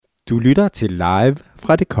Du lytter til live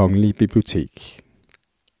fra Det Kongelige Bibliotek.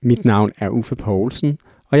 Mit navn er Uffe Poulsen,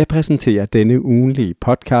 og jeg præsenterer denne ugentlige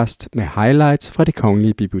podcast med highlights fra Det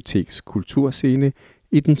Kongelige Biblioteks kulturscene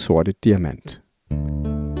i Den Sorte Diamant.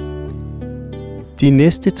 De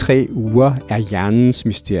næste 3 uger er hjernens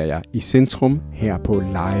mysterier i centrum her på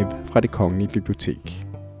live fra Det Kongelige Bibliotek.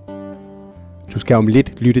 Du skal om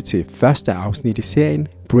lidt lytte til første afsnit i serien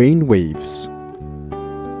Brainwaves.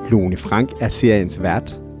 Lone Frank er seriens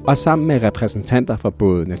vært, og sammen med repræsentanter fra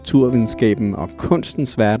både naturvidenskaben og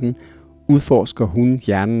kunstens verden, udforsker hun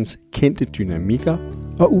hjernens kendte dynamikker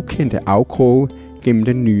og ukendte afkroge gennem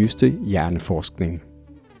den nyeste hjerneforskning.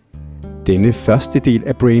 Denne første del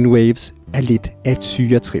af Brainwaves er lidt af et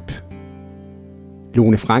syretrip.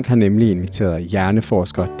 Lone Frank har nemlig inviteret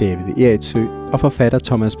hjerneforsker David Eritshøj og forfatter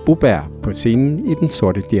Thomas Boberg på scenen i Den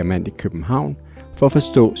Sorte Diamant i København for at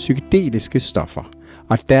forstå psykedeliske stoffer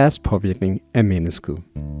og deres påvirkning af mennesket.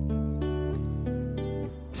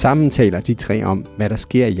 Sammen taler de 3 om, hvad der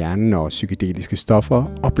sker i hjernen, når psykedeliske stoffer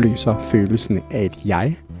opløser følelsen af et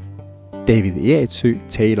jeg. David Eritshøj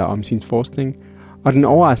taler om sin forskning og den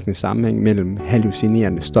overraskende sammenhæng mellem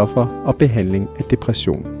hallucinerende stoffer og behandling af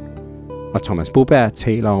depression. Og Thomas Boberg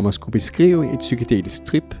taler om at skulle beskrive et psykedelisk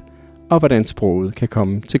trip og hvordan sproget kan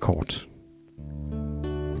komme til kort.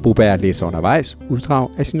 Boberg læser undervejs uddrag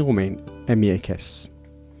af sin roman Amerikas.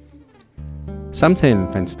 Samtalen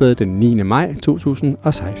fandt sted den 9. maj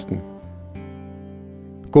 2016.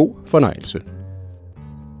 God fornøjelse.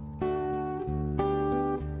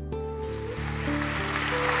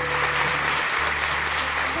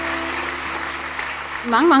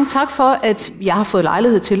 Mange tak for, at jeg har fået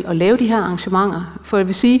lejlighed til at lave de her arrangementer. For jeg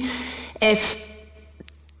vil sige, at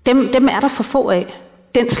dem er der for få af.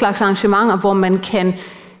 Den slags arrangementer, hvor man kan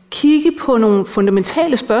kigge på nogle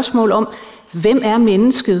fundamentale spørgsmål om, hvem er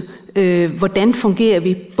mennesket, hvordan fungerer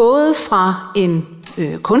vi, både fra en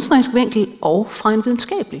kunstnerisk vinkel og fra en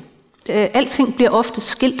videnskabelig. Alting bliver ofte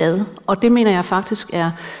skilt ad, og det mener jeg faktisk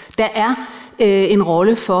der er en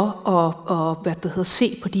rolle for at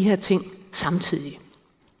se på de her ting samtidig.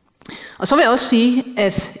 Og så vil jeg også sige,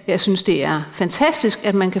 at jeg synes, det er fantastisk,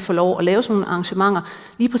 at man kan få lov at lave sådan nogle arrangementer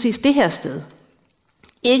lige præcis det her sted.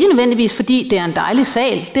 Ikke nødvendigvis fordi det er en dejlig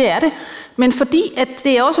sal, det er det, men fordi at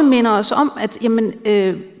det også minder os om, at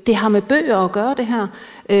det har med bøger at gøre det her.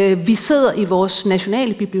 Vi sidder i vores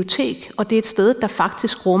nationale bibliotek, og det er et sted, der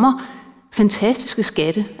faktisk rummer fantastiske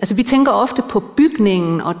skatte. Altså vi tænker ofte på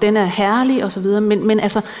bygningen, og den er herlig osv., men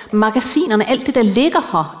altså magasinerne, alt det der ligger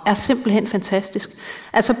her, er simpelthen fantastisk.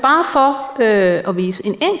 Altså bare for at vise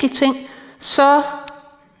en enkelt ting, så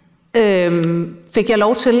fik jeg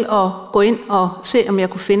lov til at gå ind og se, om jeg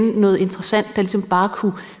kunne finde noget interessant, der ligesom bare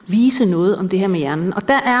kunne vise noget om det her med hjernen. Og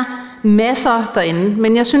der er masser derinde,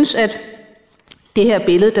 men jeg synes, at det her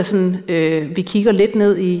billede, der sådan, vi kigger lidt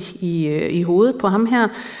ned i hovedet på ham her,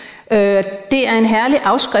 det er en herlig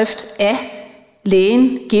afskrift af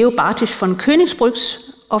lægen Georg Bartisch von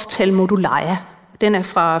Königsbrücks Ophthalmodularia. Den er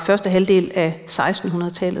fra første halvdel af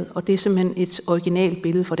 1600-tallet, og det er simpelthen et originalt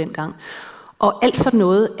billede fra dengang. Og alt sådan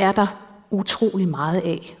noget er der utrolig meget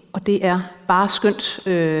af, og det er bare skønt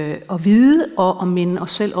at vide og at minde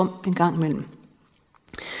os selv om en gang imellem.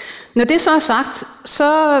 Når det så er sagt,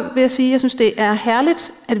 så vil jeg sige, at jeg synes, det er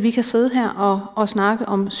herligt, at vi kan sidde her og snakke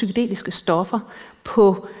om psykedeliske stoffer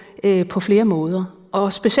på flere måder.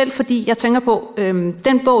 Og specielt fordi jeg tænker på,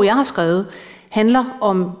 den bog, jeg har skrevet, handler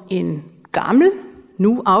om en gammel,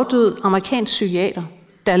 nu afdød amerikansk psykiater,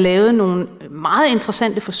 der lavede nogle meget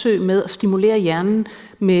interessante forsøg med at stimulere hjernen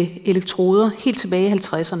med elektroder helt tilbage i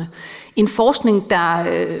 50'erne. En forskning, der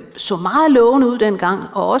så meget lovende ud dengang,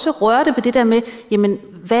 og også rørte ved det der med, jamen,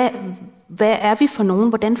 hvad er vi for nogen?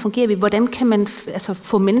 Hvordan fungerer vi? Hvordan kan man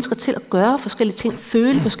få mennesker til at gøre forskellige ting,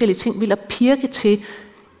 føle forskellige ting, vil at pirke til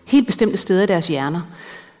helt bestemte steder i deres hjerner?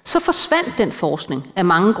 Så forsvandt den forskning af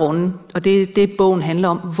mange grunde, og det bogen handler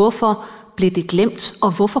om. Hvorfor blev det glemt,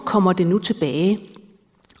 og hvorfor kommer det nu tilbage?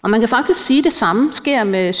 Og man kan faktisk sige, at det samme sker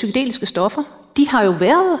med psykedeliske stoffer. De har jo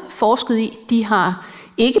været forsket i. De har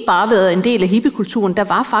ikke bare været en del af hippiekulturen. Der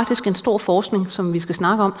var faktisk en stor forskning, som vi skal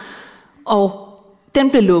snakke om. Og den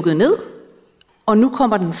blev lukket ned, og nu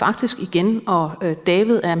kommer den faktisk igen, og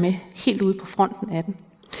David er med helt ude på fronten af den.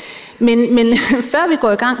 Men før vi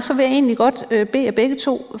går i gang, så vil jeg egentlig godt bede jer begge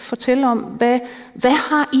to fortælle om, hvad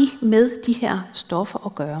har I med de her stoffer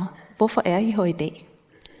at gøre? Hvorfor er I her i dag?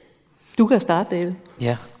 Du kan starte, David.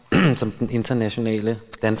 Ja, som den internationale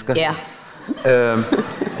dansker. Ja.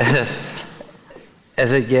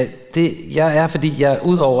 Jeg er, fordi jeg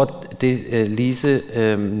ud over det Lise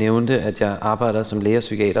nævnte, at jeg arbejder som læge og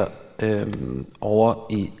psykiater over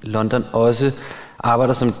i London, også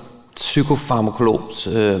arbejder som psykofarmakolog,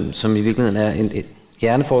 som i virkeligheden er en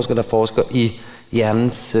hjerneforsker, der forsker i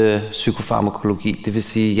hjernens psykofarmakologi, det vil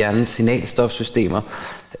sige hjernens signalstofsystemer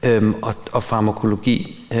og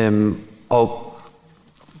farmakologi. Og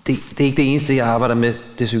det er ikke det eneste, jeg arbejder med,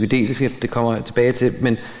 det psykedeliske, det kommer jeg tilbage til,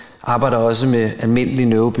 men arbejder også med almindelig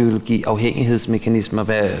neurobiologi, afhængighedsmekanismer,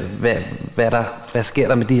 hvad sker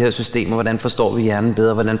der med de her systemer, hvordan forstår vi hjernen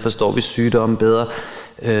bedre, hvordan forstår vi sygdomme bedre,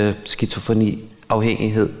 skizofreni,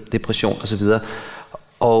 afhængighed, depression osv.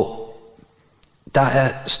 Og der er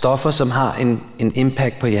stoffer, som har en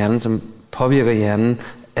impact på hjernen, som påvirker hjernen,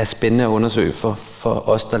 er spændende at undersøge for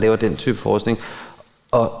os, der laver den type forskning.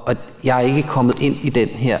 Og jeg er ikke kommet ind i den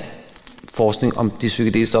her forskning om de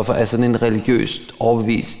psykedeliske stoffer, er sådan en religiøst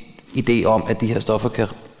overbevist idé om, at de her stoffer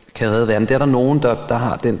kan redde verden. Det er der nogen, der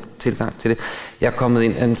har den tilgang til det. Jeg er kommet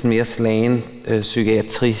ind af en mere slagen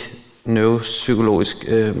psykiatri, neuropsykologisk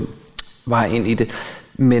vej ind i det,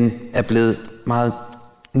 men er blevet meget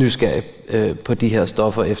nysgerrig på de her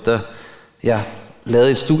stoffer, efter jeg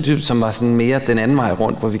lavede et studie, som var sådan mere den anden vej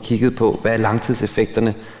rundt, hvor vi kiggede på, hvad er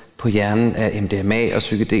langtidseffekterne på hjernen af MDMA og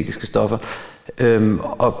psykedeliske stoffer.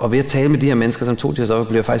 Og ved at tale med de her mennesker, som tog de her stoffer,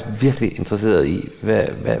 blev jeg faktisk virkelig interesseret i,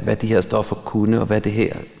 hvad de her stoffer kunne, og hvad det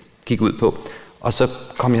her gik ud på. Og så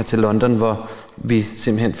kom jeg til London, hvor vi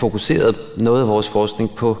simpelthen fokuserede noget af vores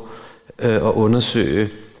forskning på at undersøge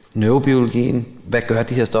neurobiologien. Hvad gør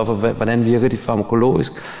de her stoffer? Hvordan virker de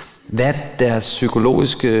farmakologisk? Hvad er deres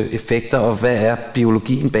psykologiske effekter, og hvad er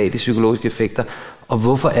biologien bag de psykologiske effekter? Og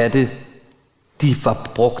hvorfor er det, de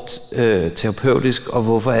var brugt terapeutisk, og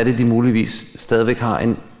hvorfor er det, de muligvis stadigvæk har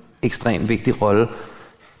en ekstremt vigtig rolle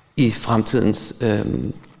i fremtidens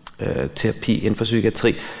terapi inden for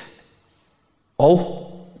psykiatri? Og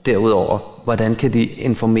derudover, hvordan kan de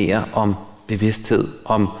informere om bevidsthed,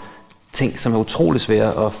 om ting, som er utrolig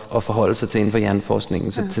svære at forholde sig til inden for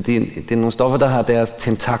hjerneforskningen. Så det er nogle stoffer, der har deres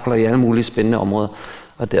tentakler i alle mulige spændende områder,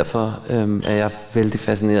 og derfor er jeg vældig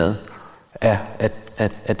fascineret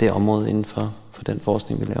af det område inden for den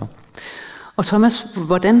forskning, vi laver. Og Thomas,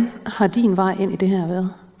 hvordan har din vej ind i det her været?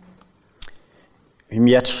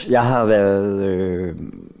 Jeg har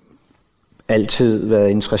altid været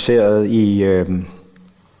interesseret i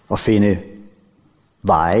at finde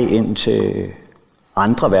veje ind til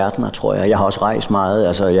andre verdener, tror jeg. Jeg har også rejst meget.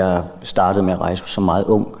 Altså, jeg startede med at rejse som meget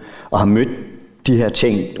ung, og har mødt de her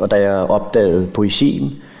ting, og da jeg opdagede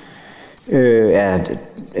poesien,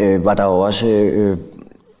 var der jo også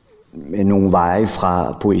nogle veje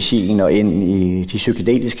fra poesien og ind i de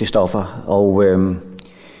psykedeliske stoffer. Og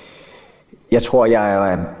jeg tror,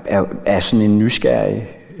 jeg er sådan en nysgerrig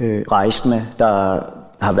rejsende, der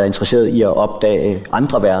har været interesseret i at opdage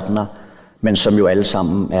andre verdener, men som jo alle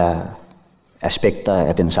sammen er aspekter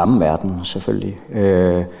af den samme verden, selvfølgelig.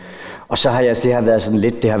 Og så har det har været sådan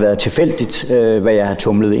lidt, det har været tilfældigt, hvad jeg har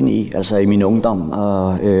tumlet ind i, altså i min ungdom.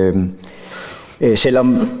 Og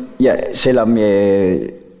selvom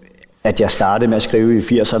at jeg startede med at skrive i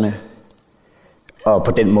 80'erne, og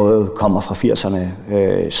på den måde kommer fra 80'erne,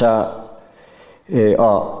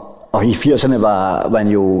 og i 80'erne var man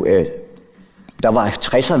jo, der var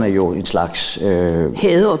 60'erne jo en slags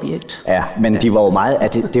hadeobjekt. Ja, men det var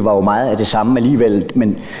jo meget af det samme alligevel,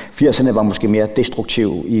 men 80'erne var måske mere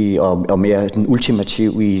destruktiv og mere den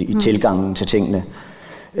ultimativ i tilgangen til tingene.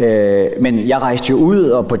 Men jeg rejste jo ud,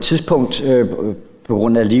 og på et tidspunkt på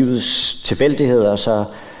grund af livets tilfældigheder, så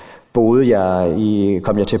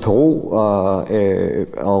kom jeg til Peru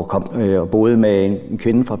og boede med en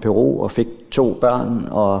kvinde fra Peru og fik 2 børn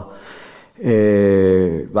og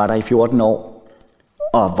var der i 14 år.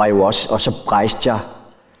 Og var jo også, og så rejste jeg,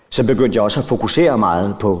 så begyndte jeg også at fokusere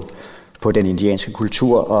meget på den indianske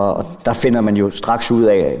kultur, og der finder man jo straks ud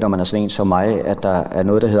af, når man er sådan en som mig, at der er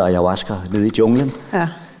noget, der hedder ayahuasca nede i junglen. Ja.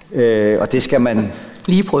 Og det skal man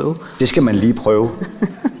lige prøve. Det skal man lige prøve.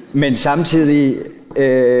 Men samtidig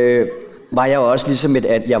var jeg også ligesom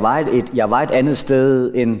jeg var et andet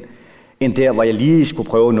sted end der, hvor jeg lige skulle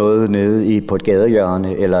prøve noget nede på et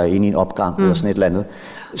gadehjørne eller inde i en opgang eller sådan et eller andet.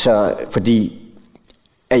 Så fordi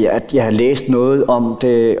jeg har læst noget om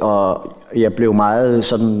det, og jeg blev meget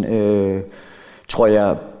sådan, tror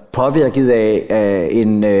jeg, påvirket af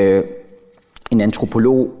en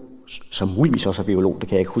antropolog, som muligvis også er biolog, det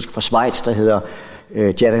kan jeg ikke huske, fra Schweiz, der hedder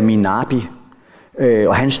Jeremy Narby.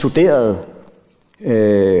 Og han studerede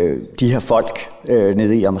de her folk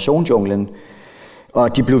nede i Amazonjunglen,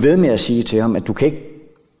 og de blev ved med at sige til ham, at du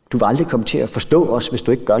vil aldrig komme til at forstå os, hvis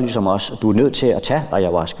du ikke gør ligesom os, og du er nødt til at tage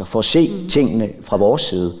ayahuasca for at se tingene fra vores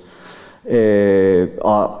side.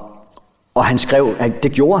 Og han skrev,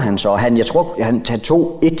 det gjorde han så, jeg tror, han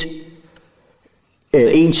tog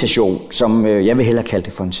en session, som jeg vil hellere kalde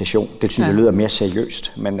det for en session. Det synes jeg lyder mere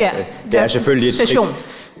seriøst, men det er selvfølgelig et session.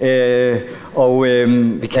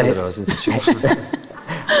 Vi kalder det også en session.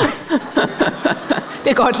 Det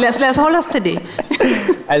er godt, lad os holde os til det.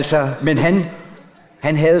 Altså, men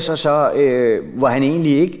han havde så hvor han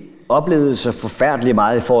egentlig ikke oplevede så forfærdeligt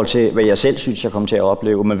meget i forhold til, hvad jeg selv synes, jeg kom til at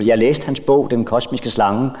opleve. Men jeg læste hans bog, Den kosmiske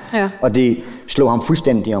slange, og det slog ham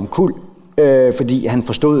fuldstændig omkuld, fordi han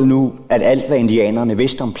forstod nu, at alt, hvad indianerne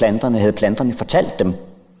vidste om planterne, havde planterne fortalt dem,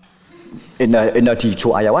 når de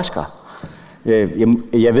tog ayahuasca.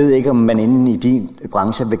 Jeg ved ikke, om man inde i din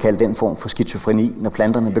branche vil kalde den form for skizofreni, når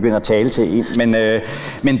planterne begynder at tale til en,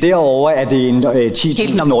 men derover er det en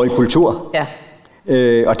 10.000-årig kultur. Ja.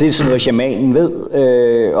 Og det er sådan noget, shamanen ved,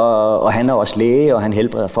 og han er også læge, og han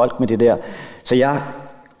helbreder folk med det der.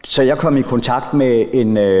 Så jeg kom i kontakt med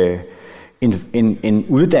en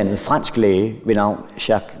uddannet fransk læge ved navn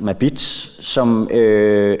Jacques Mabitz, som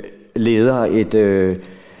leder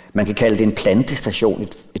man kan kalde det en plantestation,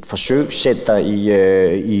 et forsøgscenter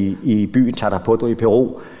i byen Tarapoto i Peru,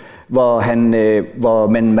 hvor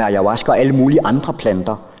man med ayahuasca og alle mulige andre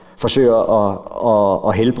planter forsøger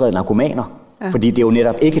at helbrede narkomaner. Ja. Fordi det er jo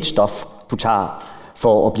netop ikke et stof, du tager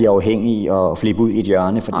for at blive afhængig og flippe ud i et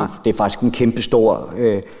hjørne, for det er faktisk en kæmpe stor,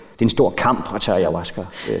 det er en stor kamp at tage ayahuasca,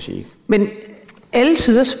 vil jeg sige. Men alle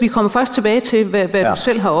tider, vi kommer først tilbage til, hvad du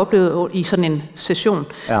selv har oplevet i sådan en session.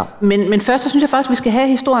 Ja. Men først så synes jeg faktisk, vi skal have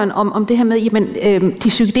historien om det her med, jamen, de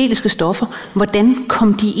psykedeliske stoffer. Hvordan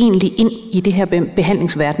kom de egentlig ind i det her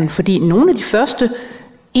behandlingsverden? Fordi nogle af de første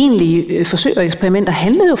egentlige forsøg og eksperimenter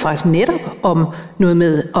handlede jo faktisk netop om noget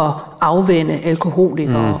med at afvænne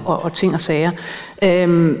alkoholikere og ting og sager.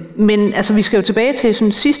 Men altså, vi skal jo tilbage til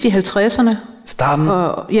sådan sidst i 50'erne.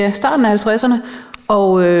 Starten af 50'erne.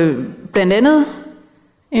 Og blandt andet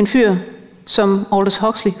en fyr som Aldous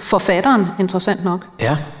Huxley, forfatteren, interessant nok.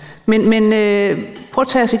 Ja. Men prøv at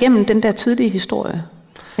tage os igennem den der tidlige historie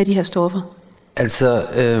af de her stoffer. Altså,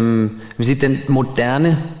 vil sige, den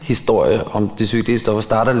moderne historie om de psykedeliske stoffer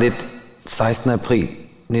starter lidt 16. april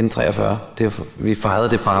 1943. Vi fejrede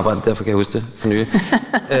det på arbejde, derfor kan jeg huske det for nylig.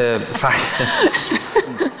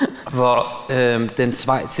 Hvor den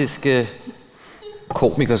schweiziske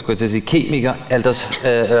komiker, skulle jeg til at sige, kemiker,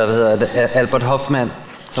 Albert Hoffmann,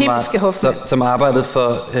 som arbejdede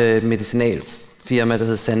for medicinalfirma, der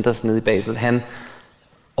hed Sanders nede i Basel, han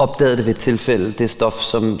opdagede det ved et tilfælde, det stof,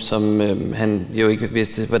 som han jo ikke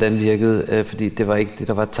vidste, hvordan virkede, fordi det var ikke det,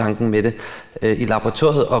 der var tanken med det, i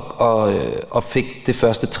laboratoriet, og fik det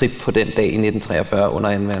første trip på den dag i 1943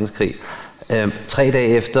 under 2. verdenskrig. 3 dage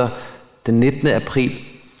efter, den 19. april,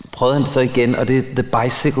 prøvede han det så igen, og det er The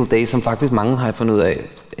Bicycle Day, som faktisk mange har fundet ud af,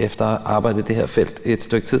 efter at arbejde i det her felt i et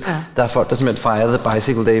stykke tid. Ja. Der er folk, der simpelthen fejrer The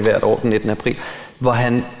Bicycle Day hvert år den 19. april, hvor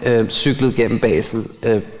han cyklede gennem Basel.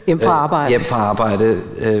 Hjem fra arbejde.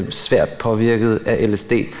 Svært påvirket af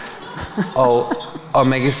LSD. og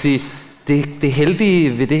man kan sige, det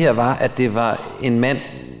heldige ved det her var, at det var en mand,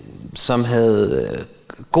 som havde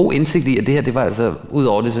god indsigt i, at det her, det var altså ud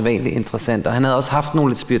over det sædvanligt interessant. Og han havde også haft nogle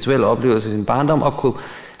lidt spirituelle oplevelser i sin barndom, og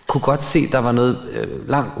kunne godt se, at der var noget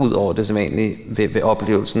langt ud over det sædvanlige ved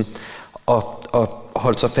oplevelsen. Og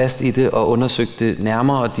holdt sig fast i det og undersøgte det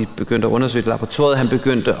nærmere, og de begyndte at undersøge laboratoriet. Han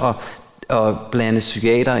begyndte at blande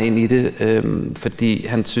psykiater ind i det, fordi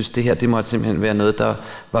han synes, det her, det måtte simpelthen være noget, der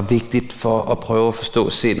var vigtigt for at prøve at forstå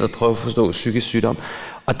sindet, prøve at forstå psykisk sygdom.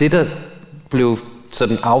 Og det, der blev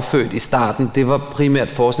sådan affødt i starten, det var primært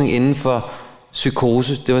forskning inden for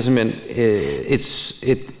psykose. Det var simpelthen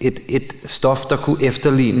et stof, der kunne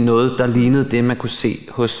efterligne noget, der lignede det, man kunne se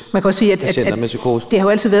hos patienter med psykose. Det har jo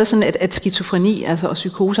altid været sådan, at skizofreni og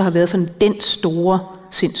psykose har været sådan den store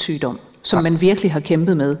sindssygdom, som man virkelig har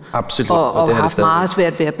kæmpet med. Absolut. Og har haft meget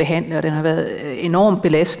svært ved at behandle, og den har været enormt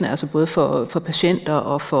belastende, altså både for patienter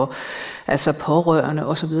og for pårørende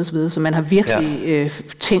osv. Så man har virkelig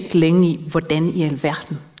tænkt længe i, hvordan i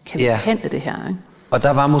alverden kan vi behandle det her, ikke? Og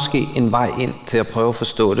der var måske en vej ind til at prøve at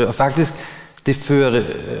forstå det. Og faktisk, det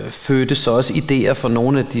fødte så også idéer for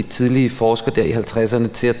nogle af de tidlige forskere der i 50'erne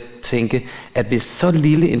til at tænke, at hvis så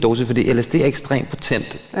lille en dose, fordi LSD er ekstremt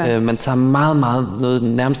potent, man tager meget, meget noget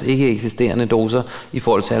nærmest ikke eksisterende doser i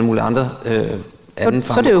forhold til alle mulige andre anden farmakologi.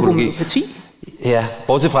 Så er det jo homøopati. Ja,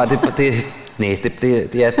 bortset fra, det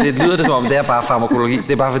lyder det som om, det er bare farmakologi.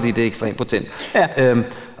 Det er bare fordi, det er ekstremt potent. Ja.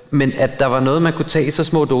 Men at der var noget, man kunne tage i så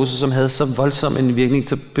små doser, som havde så voldsom en virkning,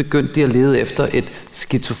 så begyndte de at lede efter et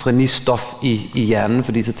skizofrenistof i hjernen,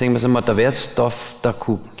 fordi så tænkte man, så måtte der være et stof, der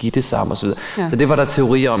kunne give det samme osv. Ja. Så det var der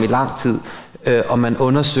teorier om i lang tid, og man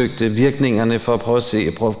undersøgte virkningerne for at prøve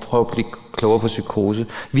at blive klogere på psykose.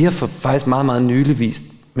 Vi har faktisk meget, meget nylig vist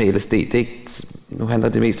med LSD, det er ikke nu handler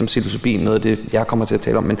det mest om psilocybin, noget af det, jeg kommer til at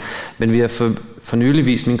tale om, men vi har for nylig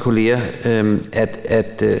vist mine kolleger,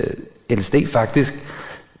 at LSD faktisk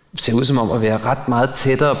ser ud som om at være ret meget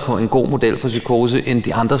tættere på en god model for psykose, end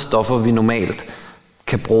de andre stoffer, vi normalt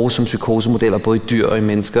kan bruge som psykosemodeller, både i dyr og i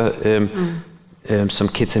mennesker, som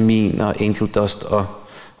ketamin og angel dust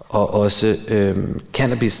og også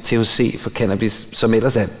cannabis, THC for cannabis, som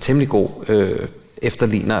ellers er temmelig god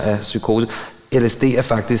efterligner af psykose. LSD er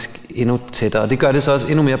faktisk endnu tættere, og det gør det så også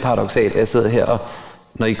endnu mere paradoksalt, at jeg sidder her, og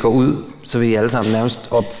når I går ud, så vil I alle sammen nærmest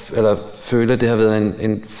føle, at det har været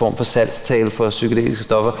en form for salgstale for psykedeliske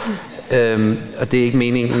stoffer. Og det er ikke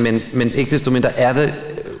meningen, men ikke desto mindre er det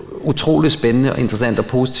utroligt spændende og interessant og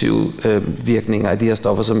positive virkninger af de her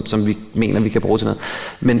stoffer, som vi mener, vi kan bruge til noget.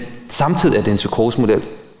 Men samtidig er det en psykosemodel,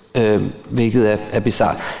 hvilket er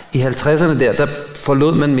bizarrt. I 50'erne der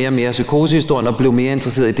forlod man mere og mere psykosehistorien og blev mere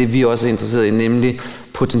interesseret i det, vi også er interesseret i, nemlig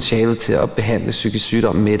potentialet til at behandle psykisk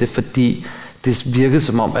sygdom med det, fordi det virkede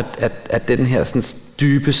som om, at den her sådan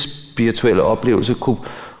dybe spirituelle oplevelse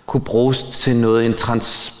kunne bruges til noget, en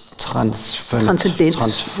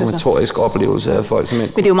transformatorisk oplevelse af folk. Men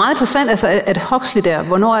det er jo meget interessant, altså, at Huxley der,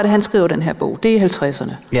 hvornår er det, han skriver den her bog? Det er i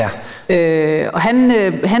 50'erne. Ja. Og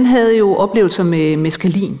han havde jo oplevelser med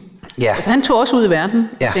meskalin. Ja. Altså, han tog også ud i verden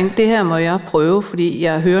og tænkte, det her må jeg prøve, fordi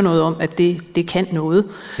jeg hører noget om, at det kan noget.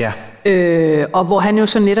 Ja. Og hvor han jo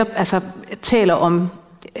så netop taler om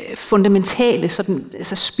fundamentale, sådan,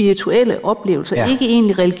 altså spirituelle oplevelser. Ja. Ikke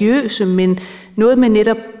egentlig religiøse, men noget med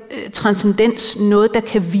netop transcendens, noget, der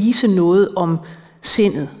kan vise noget om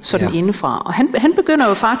sindet, sådan indefra. Og han begynder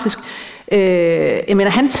jo faktisk,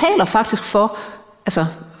 han taler faktisk for, altså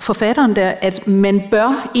forfatteren der, at man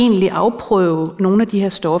bør egentlig afprøve nogle af de her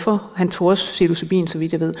stoffer, han tog også psilocybin, så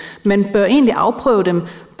vidt jeg ved, man bør egentlig afprøve dem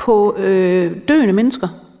på døende mennesker,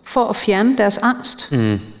 for at fjerne deres angst.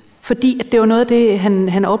 Mm. Fordi at det var noget af det,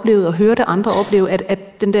 han oplevede og hørte andre opleve,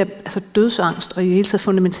 at den der dødsangst og i hele taget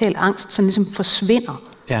fundamental angst sådan ligesom forsvinder.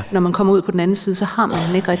 Ja. Når man kommer ud på den anden side, så har man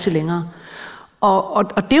den ikke rigtig længere.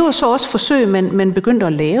 Og det var så også forsøg, man begyndte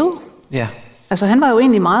at lave. Ja. Altså han var jo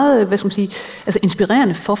egentlig meget,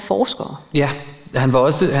 inspirerende for forskere. Ja, han var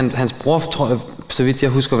også, hans bror, tror jeg, så vidt jeg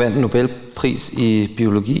husker, vandt en Nobelpris i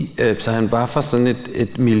biologi, så han var fra sådan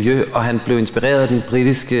et miljø, og han blev inspireret af den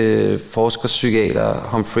britiske forskerpsykiater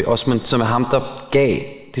Humphrey Osmond, som er ham, der gav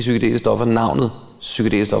de psykedeliske stoffer navnet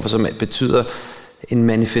psykedeliske stoffer, som betyder en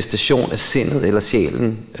manifestation af sindet eller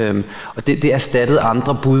sjælen. Og det erstattede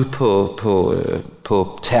andre bud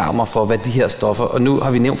på termer for, hvad de her stoffer, og nu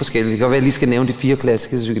har vi nævnt forskellige. Det kan være, at jeg lige skal nævne de 4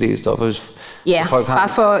 klassiske psykedeliske stoffer, hvis folk har. Bare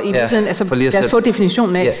for i virkeligheden, lad os få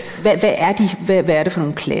definitionen af, hvad er de, hvad er det for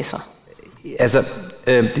nogle klasser? Altså,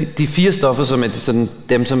 de 4 stoffer, som er sådan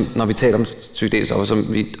dem, som, når vi taler om psykedeliske stoffer,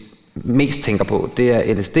 som vi mest tænker på, det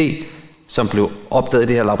er LSD, som blev opdaget i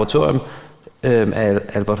det her laboratorium, af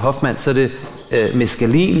Albert Hofmann, så er det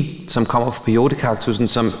meskalin, som kommer fra peyote-kaktusen,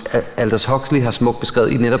 som Aldous Huxley har smukt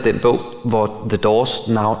beskrevet i netop den bog, hvor The Doors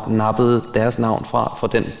nappede deres navn fra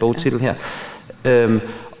den bogtitel her.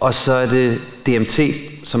 Og så er det DMT,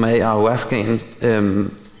 som er i ayahuascaen,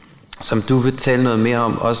 som du vil tale noget mere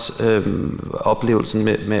om, også oplevelsen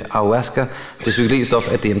med ayahuasca. Det psykedeliske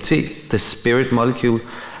stof er DMT, the spirit molecule,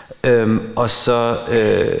 og så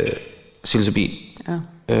psilocybin. Ja.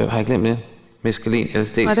 Har jeg glemt det? Meskalin,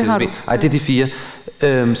 LSD, psilocybin. Nej, det er de 4.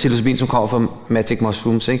 Psilocybin, som kommer fra magic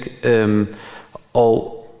mushrooms, ikke?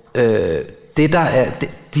 Det der er,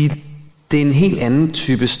 det er en helt anden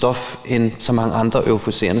type stof end så mange andre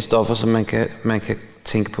euforiserende stoffer, som man kan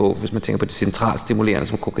tænke på, hvis man tænker på de centralstimulerende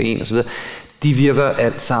som kokain og så videre. De virker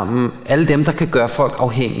alt sammen. Alle dem, der kan gøre folk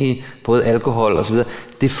afhængige, både alkohol og så videre,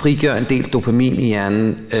 det frigør en del dopamin i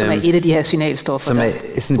hjernen. Som er et af de her signalstoffer. Som er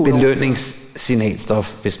sådan et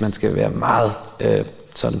belønningssignalstof, hvis man skal være meget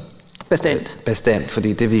sådan bastant,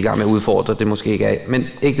 fordi det vi er i gang med at udfordre, det måske ikke er. Men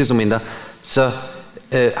ikke desto mindre, så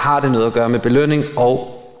har det noget at gøre med belønning,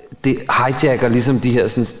 og det hijacker ligesom de her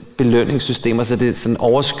sådan, belønningssystemer, så det sådan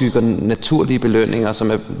overskygger naturlige belønninger,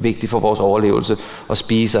 som er vigtige for vores overlevelse, at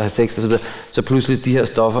spise og have sex osv. Så pludselig de her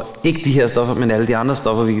stoffer, ikke de her stoffer, men alle de andre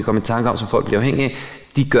stoffer, vi kan komme i tanke om, som folk bliver afhængige af,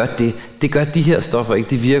 de gør det. Det gør de her stoffer ikke.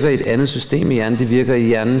 De virker i et andet system i hjernen. De virker i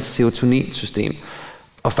hjernens serotoninsystem.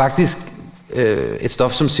 Og faktisk et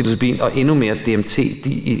stof som psilocybin og endnu mere DMT, de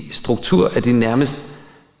i struktur er de nærmest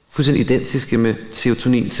fuldstændig identiske med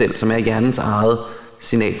serotonin selv, som er hjernens eget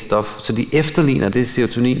signalstof. Så de efterligner det,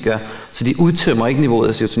 serotonin gør. Så de udtømmer ikke niveauet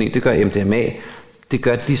af serotonin. Det gør MDMA. Det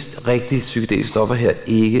gør de rigtige psykedeliske stoffer her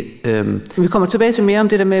ikke. Vi kommer tilbage til mere om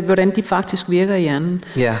det der med, hvordan de faktisk virker i hjernen.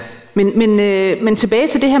 Ja. Men tilbage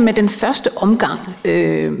til det her med den første omgang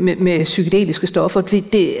med psykedeliske stoffer.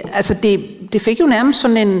 Det fik jo nærmest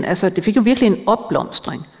sådan en, det fik jo virkelig en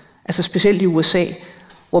opblomstring. Altså specielt i USA,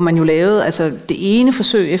 hvor man jo lavede det ene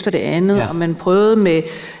forsøg efter det andet, og man prøvede med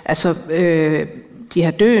de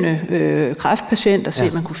her døende kræftpatienter, se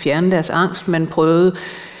at man kunne fjerne deres angst. Man prøvede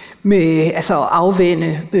med at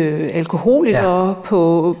afvænne alkoholikere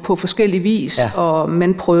på forskellige vis, og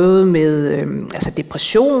man prøvede med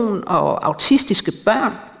depression og autistiske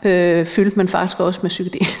børn, fyldte man faktisk også med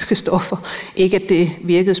psykedeliske stoffer. Ikke at det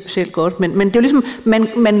virkede specielt godt, men det var ligesom,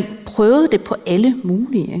 man prøvede det på alle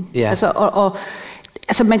mulige. Ikke? Ja.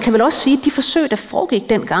 Man kan vel også sige, at de forsøg, der foregik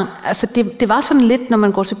dengang, det var sådan lidt, når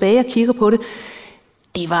man går tilbage og kigger på det,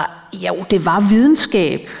 det var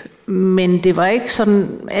videnskab, men det var ikke sådan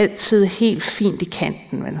altid helt fint i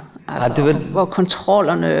kanten, vel? Og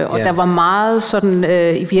kontrollerne, og der var meget sådan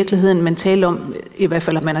i virkeligheden, man talte om, i hvert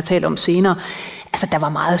fald at man har talt om senere, der var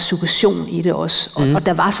meget suggestion i det også, og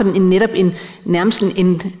der var sådan nærmest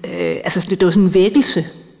det var sådan en vækkelse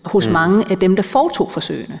hos mange af dem, der foretog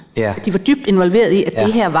forsøgene. Ja. De var dybt involveret i, at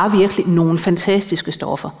det her var virkelig nogle fantastiske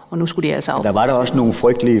stoffer, og nu skulle de altså af. Der var der også nogle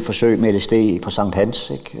frygtelige forsøg med LSD på Sankt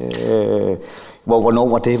Hans, ikke? Hvornår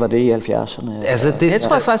var det? Var det i 70'erne? Jeg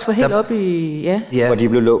tror jeg faktisk var helt oppe i... Ja. Hvor, de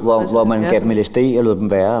blev hvor man gav dem LSD og lod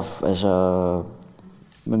dem være.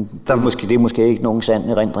 Men det er måske ikke nogen sand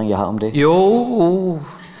erindring, jeg har om det. Jo.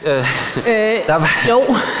 Jo.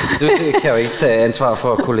 Det kan jeg jo ikke tage ansvar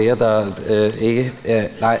for kolleger, der ikke...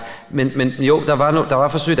 nej, men jo, der var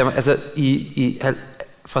forsøg.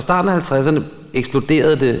 Fra starten af 50'erne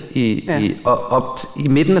eksploderede det i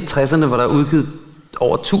midten af 60'erne, hvor der er udgivet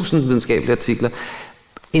over 1000 videnskabelige artikler.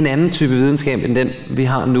 En anden type videnskab end den, vi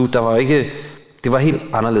har nu, der var ikke... Det var helt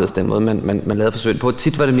anderledes den måde, man lavede forsøg på.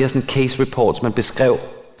 Tit var det mere sådan case reports, man beskrev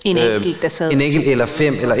en enkelt, der sad. En enkelt eller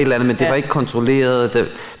 5 eller et eller andet, men det var ikke kontrolleret.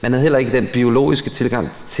 Man havde heller ikke den biologiske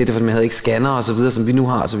tilgang til det, for man havde ikke scanner og så videre, som vi nu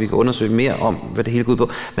har, så vi kan undersøge mere om, hvad det hele går ud på.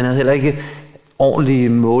 Man havde heller ikke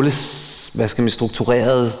ordentlige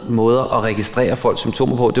strukturerede måder at registrere folks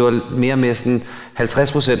symptomer på. Det var mere med sådan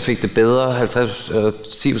 50% fik det bedre,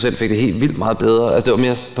 10% fik det helt vildt meget bedre. Det var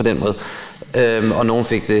mere på den måde. Og nogen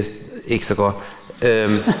fik det ikke så godt.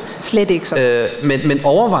 Slet ikke så. Men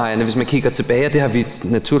overvejende, hvis man kigger tilbage, og det har vi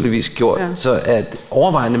naturligvis gjort, så er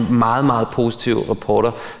overvejende meget, meget positive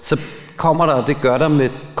rapporter. Så kommer der, og det gør der med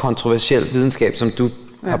kontroversiel videnskab, som du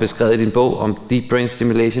har beskrevet i din bog om deep brain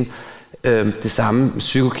stimulation, det samme med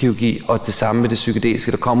psykokirurgi og det samme med det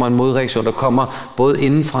psykedeliske. Der kommer en modreaktion, der kommer både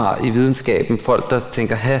indenfra i videnskaben, folk der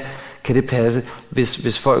tænker, kan det passe,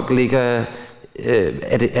 hvis folk ligger...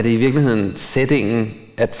 Er det i virkeligheden settingen,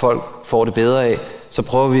 at folk får det bedre af, så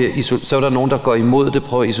prøver vi så er der nogen, der går imod det,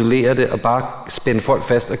 prøver at isolere det og bare spænde folk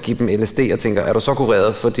fast og give dem LSD og tænker, er du så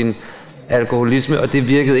kureret for din alkoholisme? Og det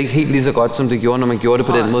virkede ikke helt lige så godt, som det gjorde, når man gjorde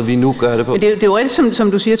det på den måde, vi nu gør det på. Men det er jo rigtigt,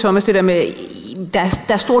 som du siger, Thomas, det der med, der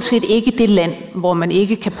er stort set ikke det land, hvor man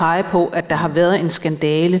ikke kan pege på, at der har været en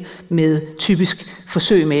skandale med typisk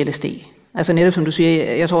forsøg med LSD. Altså netop som du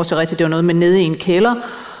siger, jeg tror også det er rigtigt, det var noget med nede i en kælder,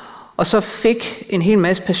 og så fik en hel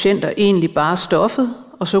masse patienter egentlig bare stoffet,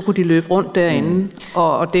 og så kunne de løbe rundt derinde,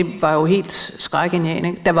 og det var jo helt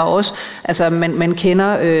skrækindjagende. Der var også, man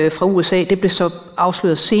kender fra USA, det blev så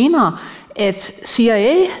afsløret senere, at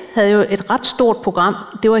CIA havde jo et ret stort program,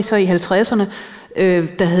 det var så i 50'erne,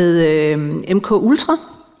 der hed MK Ultra,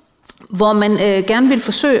 hvor man gerne ville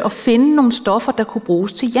forsøge at finde nogle stoffer, der kunne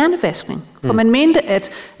bruges til hjernevaskning. For man mente,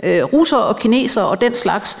 at russere og kinesere og den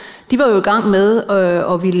slags, de var jo i gang med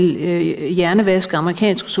at ville hjernevaske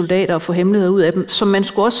amerikanske soldater og få hemmeligheder ud af dem, så man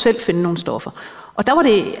skulle også selv finde nogle stoffer. Og der var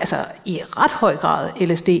det i ret høj grad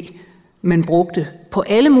LSD, man brugte på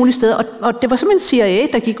alle mulige steder. Og det var simpelthen CIA,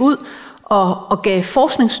 der gik ud og gav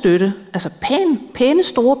forskningsstøtte, pæne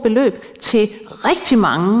store beløb til rigtig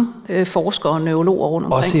mange forskere og neurologer rundt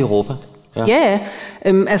omkring. Også i Europa? Ja.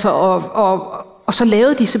 Og så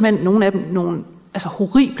lavede de simpelthen nogle af dem nogle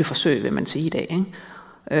horrible forsøg, vil man sige i dag. Ikke?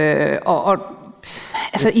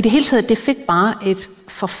 I det hele taget, det fik bare et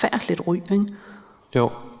forfærdeligt ry. Ikke? Jo.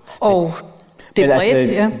 Og det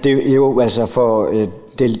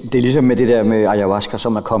det er ligesom med det der med ayahuasca,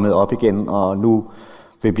 som er kommet op igen, og nu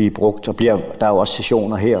vil blive brugt, og der er jo også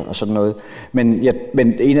sessioner her og sådan noget. Men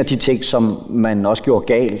en af de ting, som man også gjorde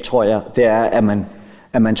galt, tror jeg, det er,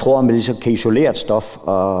 at man tror, at man ligesom kan isolere et stof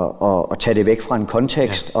og tage det væk fra en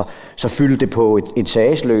kontekst, og så fylde det på et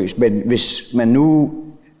sagsløs. Men hvis man nu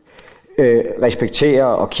respekterer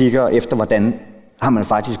og kigger efter, hvordan har man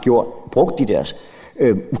faktisk brugt de der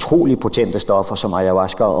utrolig potente stoffer, som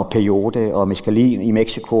ayahuasca og peyote og mescalin i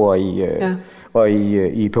Mexico og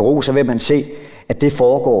i Peru, så vil man se, at det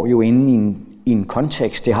foregår jo inde i en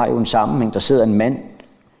kontekst. Det har jo en sammenhæng. Der sidder en mand,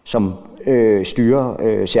 som styrer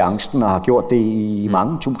seancen og har gjort det i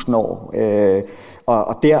mange tusind år.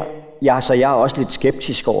 Og der, jeg er også lidt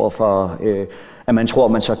skeptisk over for, at man tror,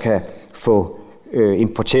 at man så kan få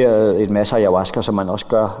importeret et masse ayahuasca, som man også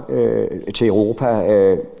gør til Europa.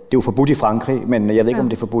 Det er jo forbudt i Frankrig, men jeg ved ikke, om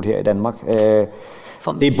det er forbudt her i Danmark.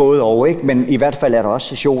 Det er både og, ikke? Men i hvert fald er der også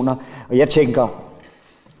sessioner. Og jeg tænker,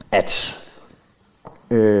 at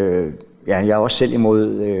jeg er også selv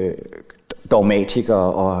imod dogmatiker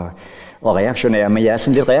og reaktionær, men jeg er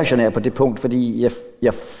sådan lidt reaktionær på det punkt, fordi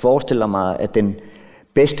jeg forestiller mig, at den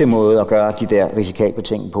bedste måde at gøre de der risikable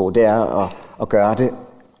ting på, det er at gøre det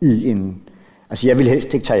i en... Altså jeg vil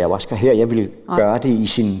helst ikke tage ayahuasca her, jeg vil gøre det i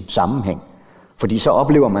sin sammenhæng. Fordi så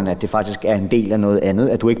oplever man, at det faktisk er en del af noget andet,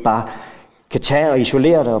 at du ikke bare kan tage og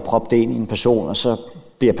isolere dig og proppe det ind i en person, og så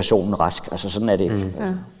bliver personen rask. Altså sådan er det ikke. Ja.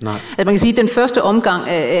 Nej. Altså man kan sige, at den første omgang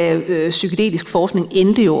af psykedelisk forskning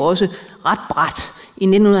endte jo også ret brat i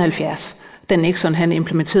 1970. Da Nixon han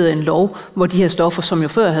implementerede en lov, hvor de her stoffer, som jo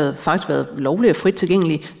før havde faktisk været lovlige og frit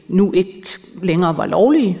tilgængelige, nu ikke længere var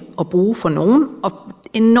lovlige at bruge for nogen, og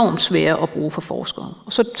enormt svære at bruge for forskere.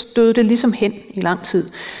 Og så døde det ligesom hen i lang tid.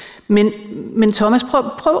 Men Thomas,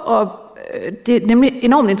 prøv at... Det er nemlig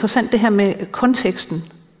enormt interessant det her med konteksten,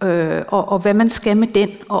 og hvad man skal med den,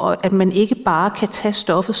 og at man ikke bare kan tage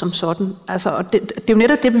stoffet som sådan. Altså, og det er jo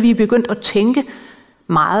netop det, vi er begyndt at tænke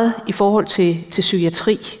meget i forhold til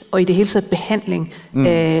psykiatri, og i det hele taget behandling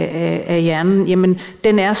af hjernen. Jamen,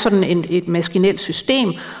 den er sådan et maskinelt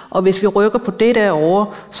system, og hvis vi rykker på det derovre,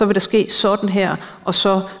 så vil der ske sådan her, og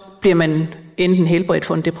så bliver man enten helbredt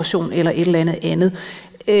for en depression eller et eller andet.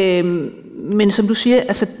 Men som du siger,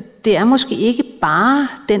 altså, det er måske ikke bare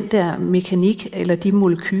den der mekanik eller de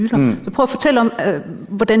molekyler. Så prøv at fortælle om,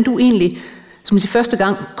 hvordan du egentlig som de første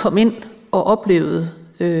gang kom ind og oplevede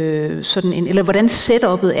sådan en, eller hvordan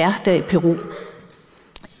setup'et er der i Peru.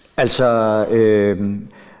 Altså,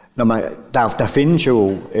 der findes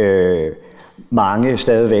jo mange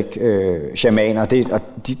stadigvæk shamaner, og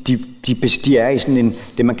de er i sådan en,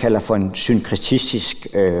 det man kalder for en synkretistisk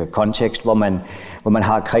kontekst, hvor man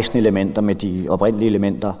har kristne elementer med de oprindelige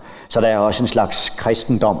elementer, så der er også en slags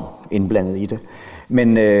kristendom indblandet i det.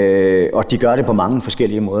 Men, og de gør det på mange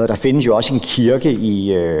forskellige måder. Der findes jo også en kirke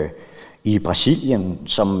i Brasilien,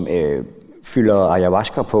 som fylder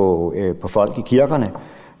ayahuasca på folk i kirkerne,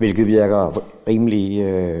 hvilket virker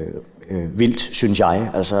rimelig vildt, synes jeg.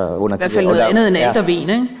 Altså under i hvert fald noget andet end aldervin,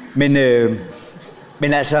 ikke?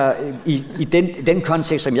 Men altså, i den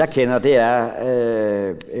kontekst, som jeg kender, det er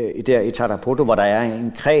der i Tarapoto, hvor der er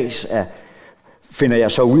en kreds af, finder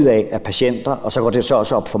jeg så ud af patienter, og så går det så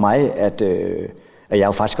også op for mig, at jeg er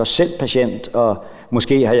jo faktisk også selv patient, og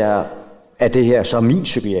måske er det her så min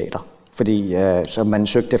psykiater, fordi så man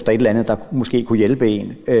søgte efter et eller andet, der måske kunne hjælpe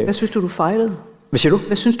en. Hvad synes du fejlede? Hvad siger du?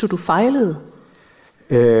 Hvad synes du fejlede?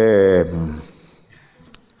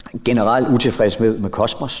 Generelt utilfreds med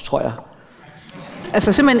kosmos, tror jeg.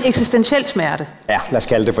 Altså simpelthen eksistentiel smerte? Ja, lad os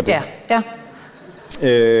kalde det for det. Ja.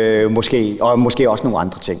 Måske også nogle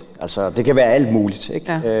andre ting. Altså, det kan være alt muligt,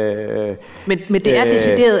 ikke? Ja. Men det er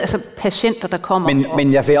decideret altså patienter, der kommer...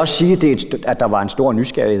 Men jeg vil også sige, at der var en stor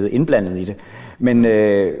nysgerrighed indblandet i det. Men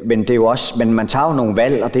det er jo også, men man tager jo nogle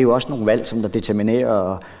valg, og det er jo også nogle valg, som der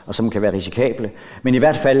determinerer, og som kan være risikable. Men i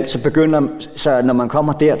hvert fald, så når man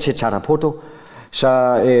kommer der til Tarapoto, så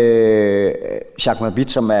Jacques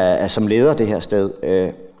Mabit, som leder det her sted,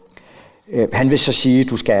 han vil så sige, at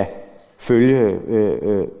du skal følge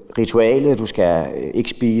ritualet, du skal ikke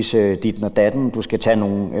spise ditten og datten, du skal tage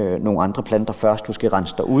nogle andre planter først, du skal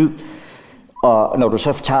rense dig ud. Og når du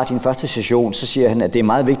så tager din første session, så siger han, at det er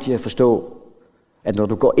meget vigtigt at forstå, at når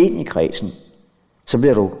du går ind i kredsen, så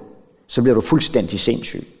bliver du fuldstændig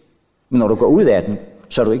sindssyg. Men når du går ud af den,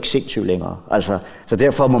 så er du ikke sindssyg længere. Altså, så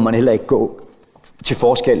derfor må man heller ikke gå til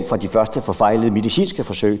forskel fra de første forfejlede medicinske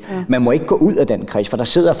forsøg. Ja. Man må ikke gå ud af den kreds, for der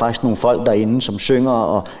sidder faktisk nogle folk derinde, som synger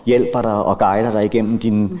og hjælper dig og guider dig igennem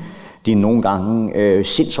dine nogle gange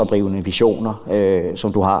sindsoprivende visioner,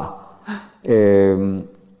 som du har.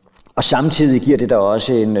 Og samtidig giver det der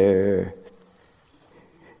også en...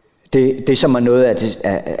 Det som er noget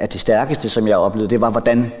af det stærkeste, som jeg oplevede, det var,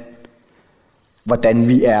 hvordan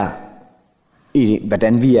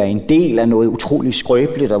vi er en del af noget utroligt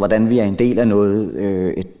skrøbeligt, og hvordan vi er en del af noget...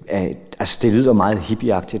 altså, det lyder meget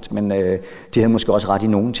hippieagtigt, men de havde måske også ret i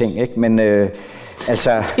nogle ting, ikke? Men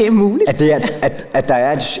altså... Det er muligt. At der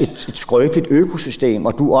er et skrøbeligt økosystem,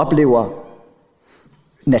 og du oplever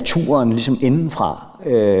naturen ligesom indenfra.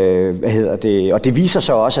 Og det viser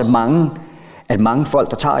sig også, at mange at mange folk,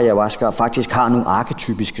 der tager ayahuasca, faktisk har nogle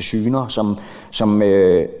arketypiske syner,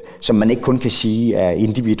 som man ikke kun kan sige er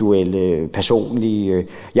individuelle, personlige.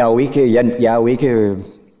 Jeg er jo ikke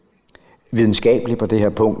videnskabelig på det her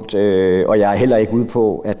punkt, og jeg er heller ikke ude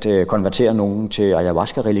på at konvertere nogen til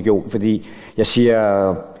ayahuasca-religion, fordi jeg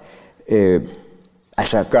siger,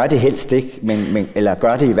 altså gør det helst ikke, eller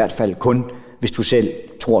gør det i hvert fald kun, hvis du selv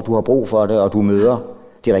tror, du har brug for det, og du møder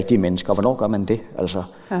de rigtige mennesker. Hvornår gør man det? Altså?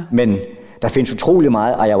 Ja. Men der findes utrolig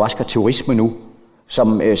meget ayahuasca-turisme nu,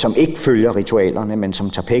 som ikke følger ritualerne, men som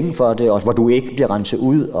tager penge for det, og hvor du ikke bliver renset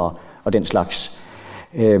ud og den slags.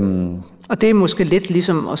 Og det er måske lidt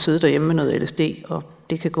ligesom at sidde derhjemme med noget LSD, og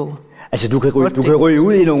det kan gå. Altså du kan ryge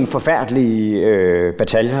ud i nogle forfærdelige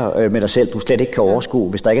bataljer med dig selv, du slet ikke kan overskue,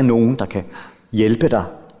 hvis der ikke er nogen, der kan hjælpe dig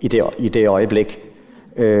i det øjeblik.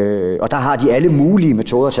 Og der har de alle mulige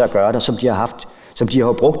metoder til at gøre det, som de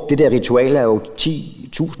har brugt. Det der ritual er jo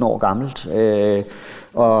 10.000 år gammelt,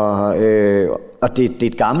 og det er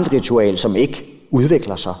et gammelt ritual, som ikke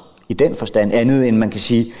udvikler sig i den forstand, andet end man kan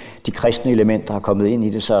sige, de kristne elementer har kommet ind i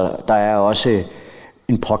det, så der er også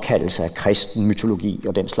en påkaldelse af kristen mytologi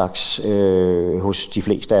og den slags hos de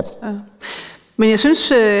fleste af dem. Ja. Men jeg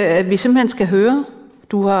synes, at vi simpelthen skal høre,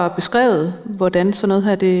 du har beskrevet, hvordan sådan noget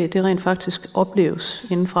her, det rent faktisk opleves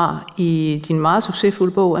indenfra i din meget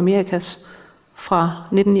succesfulde bog, Amerikas, fra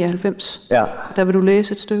 1999. Ja. Der vil du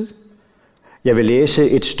læse et stykke. Jeg vil læse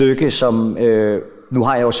et stykke, som... nu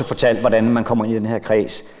har jeg jo så fortalt, hvordan man kommer ind i den her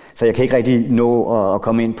kreds, så jeg kan ikke rigtig nå at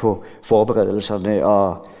komme ind på forberedelserne,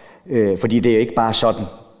 fordi det er ikke bare sådan.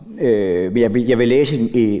 Jeg vil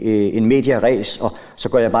læse en media res, og så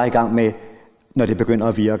går jeg bare i gang med, når det begynder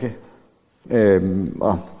at virke.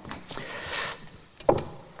 Og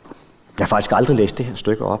jeg har faktisk aldrig læst det her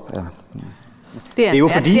stykke op. Ja. Det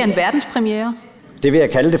er en verdenspremiere. Det vil jeg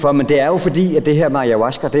kalde det for, men det er jo fordi, at det her med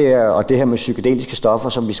ayahuasca og det her med psykedeliske stoffer,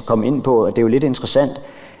 som vi skal komme ind på, at det er jo lidt interessant,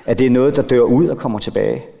 at det er noget, der dør ud og kommer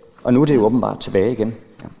tilbage. Og nu er det jo åbenbart tilbage igen.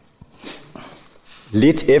 Ja.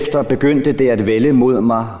 Lidt efter begyndte det at vælde mod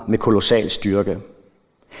mig med kolossal styrke.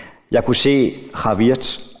 Jeg kunne se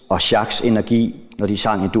Javier's og Jacques' energi, når de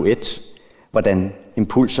sang en duet, hvordan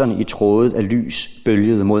impulserne i trådet af lys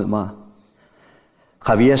bølgede mod mig.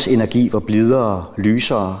 Javier's energi var blidere,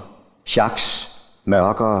 lysere, Jacques'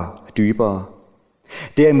 mørkere, dybere.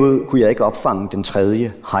 Derimod kunne jeg ikke opfange den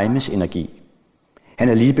tredje, Jaimes energi. Han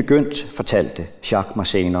er lige begyndt, fortalte Jacques mig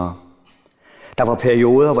senere. Der var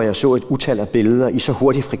perioder, hvor jeg så et utal af billeder i så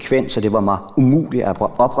hurtig frekvens, at det var mig umuligt at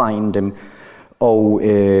opregne dem og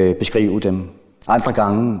beskrive dem. Andre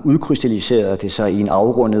gange udkrystalliserede det sig i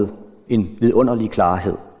en vidunderlig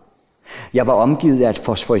klarhed. Jeg var omgivet af et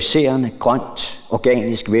fosforiserende, grønt,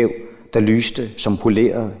 organisk væv, der lyste som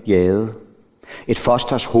poleret jade. Et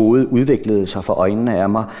fosters hoved udviklede sig for øjnene af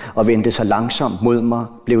mig og vendte sig langsomt mod mig,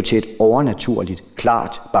 blev til et overnaturligt,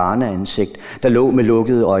 klart barneansigt, der lå med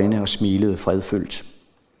lukkede øjne og smilede fredfyldt.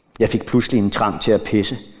 Jeg fik pludselig en trang til at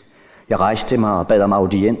pisse. Jeg rejste mig og bad om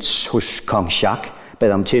audiens hos kong Jacques,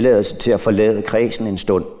 bad om tilladelse til at forlade kredsen en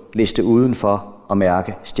stund, liste udenfor og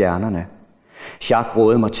mærke stjernerne. Jacques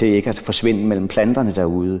rådede mig til ikke at forsvinde mellem planterne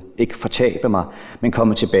derude, ikke fortabe mig, men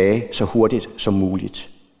komme tilbage så hurtigt som muligt.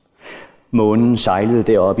 Månen sejlede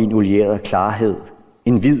deroppe i en olieret klarhed.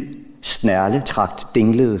 En hvid snærletragt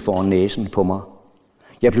dinglede foran næsen på mig.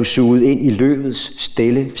 Jeg blev suget ind i løvets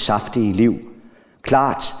stille, saftige liv.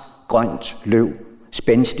 Klart, grønt løv,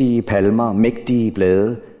 spændstige palmer, mægtige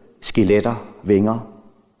blade, skeletter, vinger.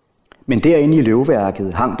 Men derinde i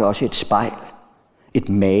løvværket hang der også et spejl. Et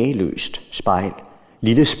mageløst spejl.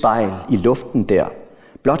 Lille spejl i luften der.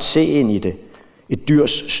 Blot se ind i det. Et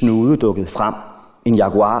dyrs snude dukkede frem. En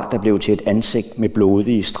jaguar, der blev til et ansigt med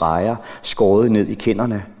blodige streger, skåret ned i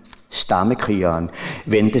kinderne. Stammekrigeren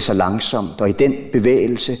vendte sig langsomt, og i den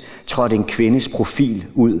bevægelse trådte en kvindes profil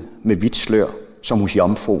ud med hvidt slør, som hos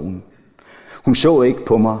jomfruen. Hun så ikke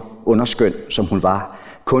på mig, underskøn som hun var,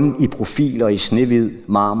 kun i profiler i snehvid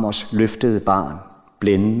marmors løftede barn,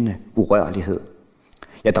 blændende urørlighed.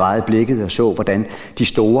 Jeg drejede blikket og så, hvordan de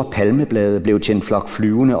store palmeblade blev til en flok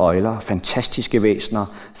flyvende øgler, fantastiske væsener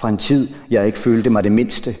fra en tid, jeg ikke følte mig det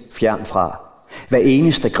mindste fjern fra. Hver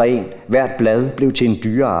eneste gren, hvert blad blev til en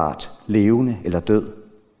dyreart, levende eller død.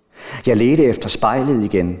 Jeg ledte efter spejlet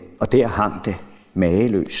igen, og der hang det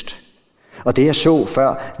mageløst. Og det jeg så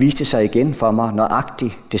før, viste sig igen for mig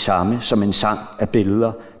nøjagtigt det samme som en sang af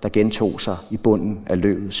billeder, der gentog sig i bunden af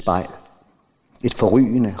løvets spejl. Et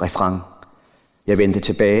forrygende refræn. Jeg vendte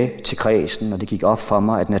tilbage til kredsen, og det gik op for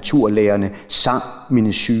mig, at naturlærerne sang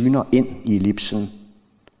mine syner ind i ellipsen.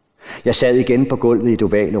 Jeg sad igen på gulvet i et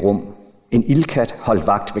ovale rum. En ildkat holdt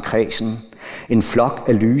vagt ved kredsen. En flok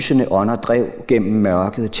af lysende ånder drev gennem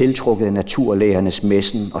mørket, tiltrukket af naturlægernes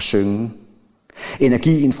messen og syngen.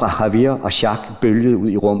 Energien fra Javier og Jacques bølgede ud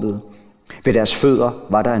i rummet. Ved deres fødder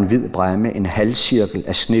var der en hvid bræmme, en halvcirkel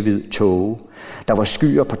af snehvid tåge. Der var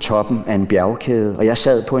skyer på toppen af en bjergkæde, og jeg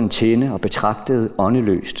sad på en tinde og betragtede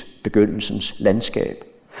åndeløst begyndelsens landskab.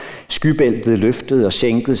 Skybæltet løftede og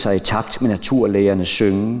sænkede sig i takt med naturlægernes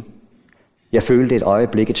syngen. Jeg følte et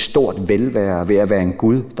øjeblik et stort velvære ved at være en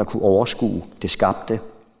Gud, der kunne overskue det skabte.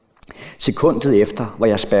 Sekundet efter var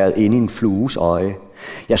jeg spærret inde i en flues øje.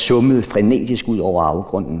 Jeg summede frenetisk ud over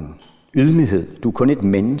afgrunden. Ydmyghed, du er kun et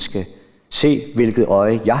menneske. Se, hvilket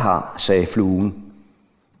øje jeg har, sagde fluen.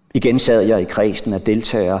 Igen sad jeg i kredsen af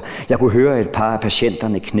deltagere. Jeg kunne høre et par af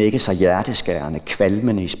patienterne knække sig hjerteskærende,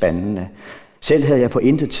 kvalmende i spandene. Selv havde jeg på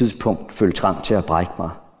intet tidspunkt følt trang til at brække mig.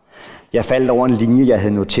 Jeg faldt over en linje, jeg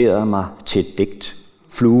havde noteret mig til et digt.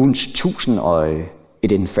 Fluens 1000 øje,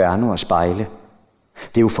 et inferno af spejle.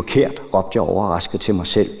 Det er jo forkert, råbte jeg overrasket til mig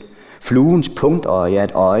selv. Fluens punktøje er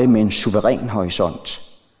et øje med en suveræn horisont.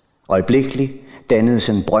 Øjeblikkeligt dannedes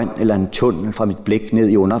en brønd eller en tunnel fra mit blik ned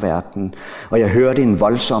i underverdenen, og jeg hørte en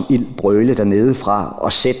voldsom ild brøle dernede fra,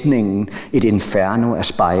 og sætningen, et inferno af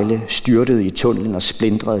spejle, styrtede i tunnelen og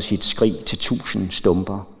splindrede sit skrig til 1000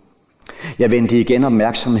 stumper. Jeg vendte igen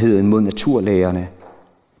opmærksomheden mod naturlægerne.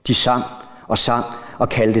 De sang og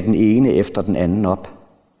kaldte den ene efter den anden op.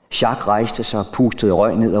 Jacques rejste sig og pustede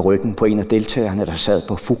røg ned ad ryggen på en af deltagerne, der sad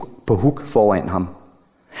på huk foran ham.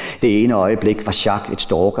 Det ene øjeblik var Jacques et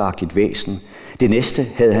storkeagtigt væsen. Det næste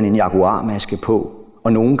havde han en jaguarmaske på,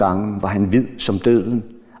 og nogle gange var han hvid som døden.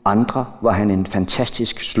 Andre var han en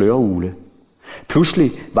fantastisk slørugle.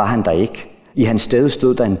 Pludselig var han der ikke. I hans sted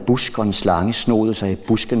stod der en busk, og en slange snodede sig i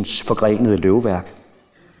buskens forgrenede løvværk.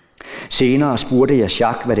 Senere spurgte jeg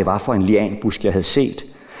Jacques, hvad det var for en lianbusk, jeg havde set.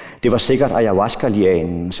 Det var sikkert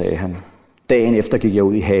ayahuasca-lianen, sagde han. Dagen efter gik jeg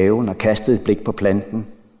ud i haven og kastede et blik på planten,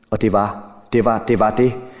 og det var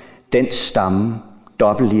det. Dens stamme,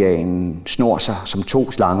 dobbeltlianen, snor sig som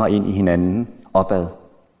 2 slanger ind i hinanden opad.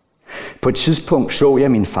 På et tidspunkt så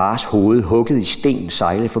jeg min fars hoved hugget i sten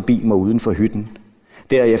sejle forbi mig uden for hytten.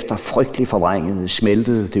 Derefter frygtelig forvrænget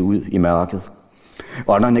smeltede det ud i mørket.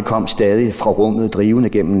 Ånderne kom stadig fra rummet drivende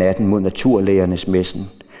gennem natten mod naturlægernes messen.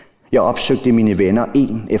 Jeg opsøgte mine venner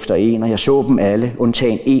en efter en, og jeg så dem alle,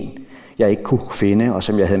 undtagen en, jeg ikke kunne finde, og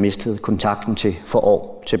som jeg havde mistet kontakten til for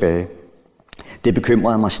år tilbage. Det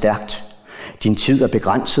bekymrede mig stærkt. Din tid er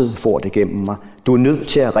begrænset, for det gennem mig. Du er nødt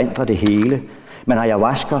til at erindre det hele, men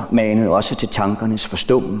ayahuasca manede også til tankernes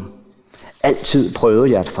forstummen. Altid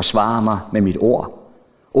prøvede jeg at forsvare mig med mit ord.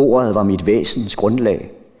 Ordet var mit væsens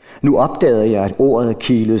grundlag. Nu opdagede jeg, at ordet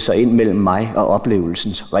kilede sig ind mellem mig og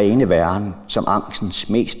oplevelsens rene væren, som angstens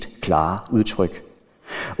mest klare udtryk.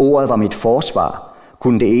 Ordet var mit forsvar.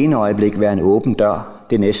 Kunne det ene øjeblik være en åben dør,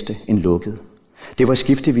 det næste en lukket. Det var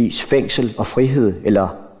skiftevis fængsel og frihed, eller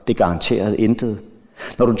det garanterede intet.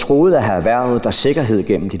 Når du troede at have erhvervet dig sikkerhed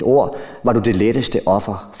gennem dit ord, var du det letteste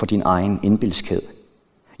offer for din egen indbilskhed.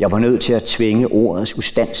 Jeg var nødt til at tvinge ordets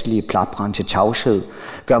ustandslige plapren til tavshed,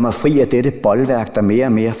 gøre mig fri af dette bolværk, der mere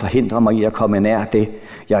og mere forhindrer mig i at komme nær det,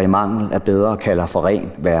 jeg i mangel af bedre kalder for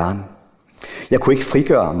ren væren. Jeg kunne ikke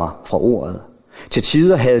frigøre mig fra ordet. Til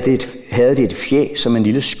tider havde det et fjæs som en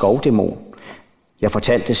lille skovdæmon. Jeg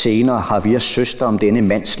fortalte senere Javiers søster om denne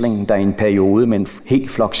mandsling, der i en periode med en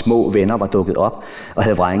helt flok små venner var dukket op og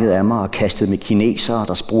havde vrænget af mig og kastet med kinesere,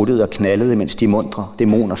 der spruttede og knaldede, mens de muntre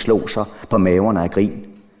dæmoner slog sig på maverne af grin.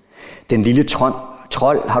 Den lille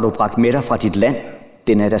trold har du bragt med dig fra dit land.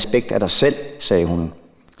 Den er et aspekt af dig selv, sagde hun.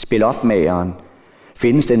 Spil op, mageren.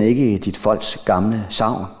 Findes den ikke i dit folks gamle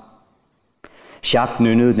sagn? Jacques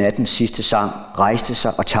nynnede nattens sidste sang, rejste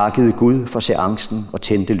sig og takkede Gud for seancen og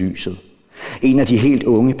tændte lyset. En af de helt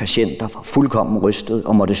unge patienter var fuldkommen rystet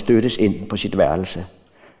og måtte støttes ind på sit værelse.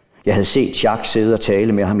 Jeg havde set Jacques sidde og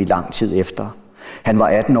tale med ham i lang tid efter. Han var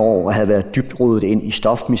 18 år og havde været dybt rodet ind i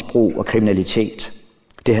stofmisbrug og kriminalitet.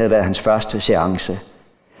 Det havde været hans første seance.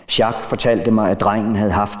 Jacques fortalte mig, at drengen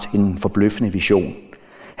havde haft en forbløffende vision.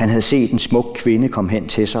 Han havde set en smuk kvinde komme hen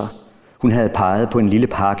til sig. Hun havde peget på en lille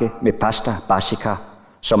pakke med pasta basica,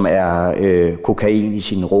 som er kokain i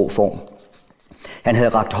sin rå form.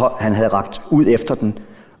 Han havde rakt ud efter den,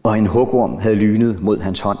 og en hugorm havde lynet mod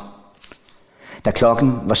hans hånd. Da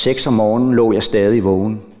klokken var 6 om morgenen, lå jeg stadig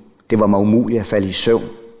vågen. Det var mig umuligt at falde i søvn.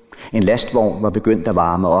 En lastvogn var begyndt at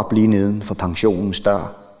varme op lige neden for pensionens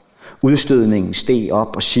dør. Udstødningen steg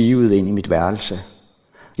op og sivede ind i mit værelse.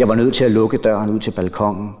 Jeg var nødt til at lukke døren ud til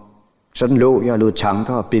balkonen. Sådan lå jeg og lod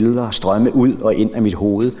tanker og billeder strømme ud og ind af mit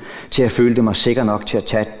hoved, til jeg følte mig sikker nok til at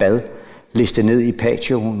tage et bad, liste ned i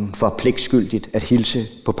patioen for pligtskyldigt at hilse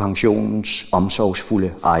på pensionens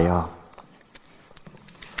omsorgsfulde ejere.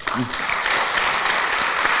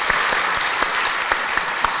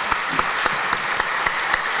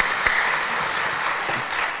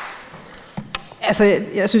 Altså,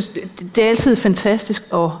 jeg synes, det er altid fantastisk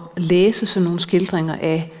at læse sådan nogle skildringer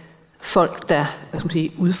af folk, der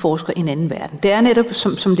udforsker en anden verden. Det er netop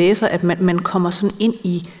som læser, at man kommer sådan ind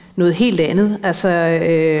i noget helt andet. Altså,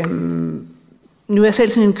 nu er jeg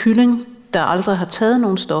selv sådan en kylling, der aldrig har taget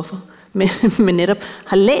nogen stoffer, men netop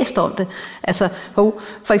har læst om det. Altså,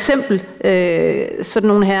 for eksempel sådan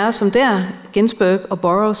nogle herrer som der, Ginsberg og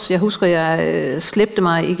Burroughs. Jeg husker, jeg slæbte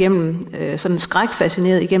mig igennem, sådan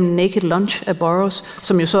skrækfascineret igennem Naked Lunch af Burroughs,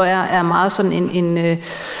 som jo så er meget sådan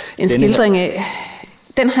en skildring af.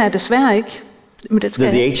 Den har jeg desværre ikke. Men det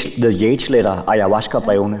skal The Yates Letter,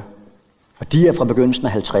 ayahuasca-brevene. Og de er fra begyndelsen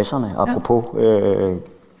af 50'erne, apropos.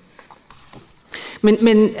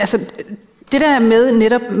 Men altså, det der med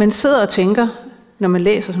netop, man sidder og tænker, når man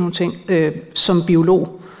læser sådan nogle ting, som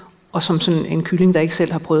biolog, og som sådan en kylling, der ikke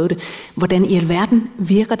selv har prøvet det, hvordan i alverden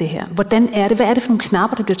virker det her? Hvordan er det? Hvad er det for nogle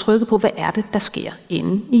knapper, der bliver trykket på? Hvad er det, der sker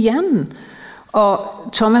inde i hjernen? Og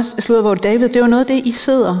Thomas Sluddervold David, det er jo noget af det, I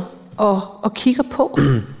sidder og kigger på.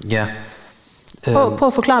 Ja. Prøv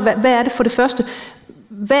at forklare, hvad er det for det første?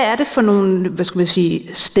 Hvad er det for nogle,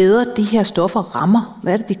 steder, de her stoffer rammer?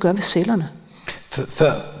 Hvad er det, de gør ved cellerne?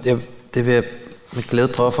 Det vil jeg med glæde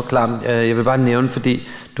prøve at forklare. Jeg vil bare nævne, fordi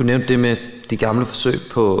du nævnte det med de gamle forsøg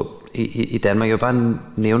i Danmark. Jeg vil bare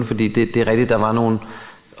nævne, fordi det er rigtigt, der var nogle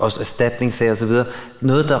også erstatningssager og så videre.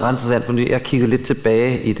 Noget, der er ret interessant, fordi jeg kiggede lidt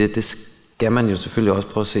tilbage i det skal man jo selvfølgelig også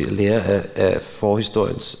prøve at se og lære af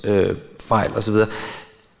forhistoriens fejl og så videre.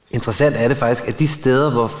 Interessant er det faktisk, at de steder,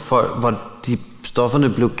 hvor de stofferne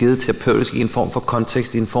blev givet terapeutisk i en form for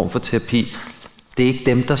kontekst, i en form for terapi, det er ikke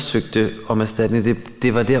dem, der søgte om erstatning.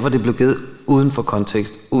 Det var der, hvor det blev givet uden for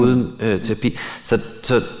kontekst, uden terapi.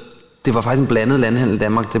 Så det var faktisk en blandet landhandel i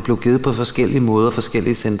Danmark. Det blev givet på forskellige måder,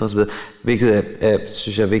 forskellige centre osv., hvilket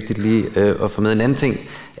synes jeg er vigtigt lige at få med. En anden ting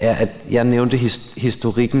er, at jeg nævnte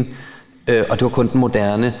historikken, og det var kun den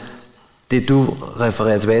moderne. Det du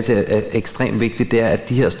refererer tilbage til er ekstremt vigtigt, det er, at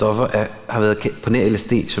de her stoffer har været på nær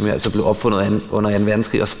LSD, som jo altså blev opfundet under 2.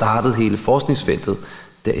 verdenskrig og startede hele forskningsfeltet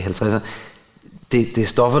der i 50'erne. Det er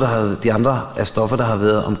stoffer, de andre er stoffer, der har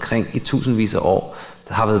været omkring i tusindvis af år,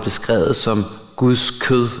 der har været beskrevet som Guds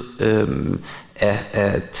kød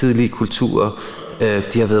af tidlige kulturer.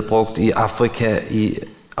 De har været brugt i Afrika, i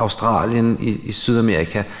Australien, i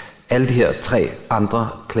Sydamerika. Alle de her 3 andre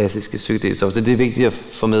klassiske psykedelstoffer. Så det er vigtigt at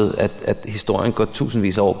få med, at historien går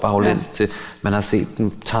tusindvis af år baglæns til, man har set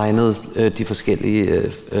dem tegnet de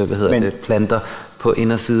forskellige planter på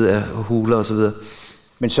inderside af huler osv.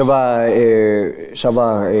 Men så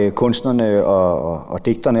var kunstnerne og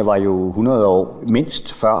digterne var jo 100 år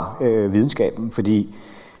mindst før videnskaben, fordi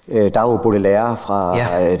der er jo Baudelaire fra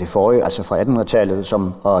det forrige, altså fra 1800-tallet,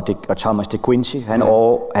 og Thomas de Quincey,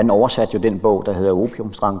 han oversatte jo den bog, der hedder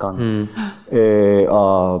Opiumstrankeren.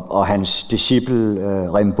 Og hans disciple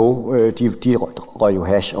Rimbaud, de røg jo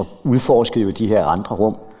hash og udforskede jo de her andre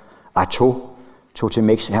rum. Artaud tog til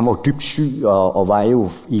Mexico. Han var dybt syg og var jo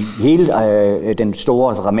i hele den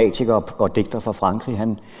store dramatiker og digter fra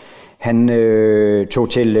Frankrig. Han tog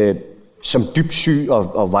til som dybt syg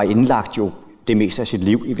og var indlagt jo det meste af sit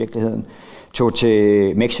liv i virkeligheden. Tog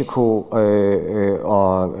til Mexico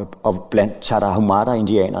og blandt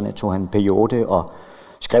Tarahumara-indianerne tog han peyote og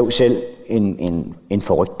skrev selv en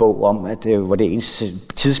forrygt bog om, at hvor det eneste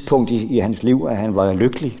tidspunkt i hans liv, at han var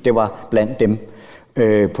lykkelig, det var blandt dem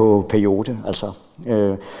på peyote. Altså.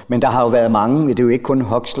 Men der har jo været mange, det er jo ikke kun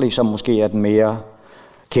Huxley, som måske er den mere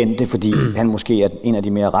kendte, fordi han måske er en af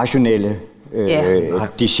de mere rationelle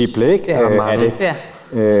disciple, ikke? Af det.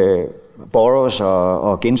 Burroughs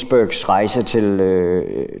og Ginsbergs rejse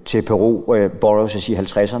til Peru, Burroughs i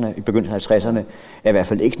 50'erne, i begyndelsen af 50'erne, er i hvert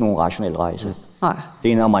fald ikke nogen rationel rejse. Nej. Det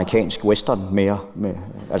er en amerikansk western mere,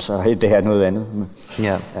 altså det her er noget andet.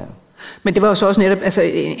 Ja. Men det var jo så også netop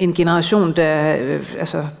en generation, der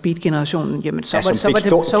beat-generationen, jamen så var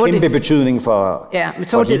det kæmpe betydning for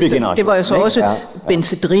hippie-generationen. Det var jo så også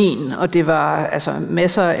benzedrin, og det var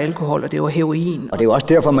masser af alkohol, og det var heroin. Og det er jo også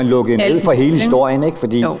derfor, man lukkede ned for hele historien, ikke?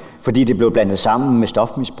 Fordi det blev blandet sammen med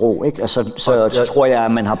stofmisbrug, ikke? Altså, så tror jeg,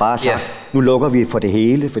 at man har bare sagt, nu lukker vi for det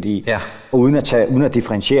hele, fordi uden at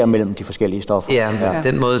differentiere mellem de forskellige stoffer. Ja,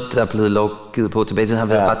 den måde, der er blevet lovgivet på tilbage, den har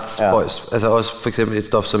været ret spøjs. Altså også for eksempel et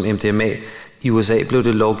stof som MDMA. I USA blev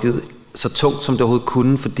det lovgivet så tungt, som det overhovedet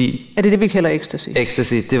kunne, fordi... Er det det, vi kalder ecstasy?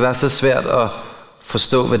 Ecstasy. Det var så svært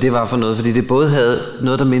forstå, hvad det var for noget, fordi det både havde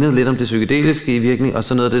noget, der mindede lidt om det psykedeliske i virkning, og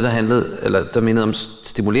så noget af det, der mindede om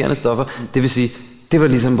stimulerende stoffer. Det vil sige, det var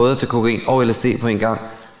ligesom både til kokain og LSD på en gang.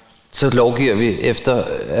 Så lovgiver vi efter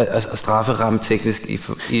at straffe ramme teknisk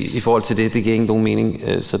i forhold til det. Det giver ingen nogen mening.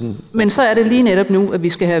 Sådan. Men så er det lige netop nu, at vi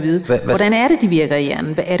skal have at vide, hvordan er det, de virker i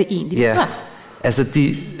hjernen? Hvad er det egentlig, de gør? Altså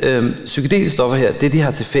de psykedeliske stoffer her, det de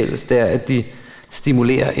har til fælles, det er, at de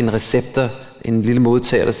stimulerer en receptor, en lille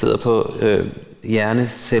modtager, der sidder på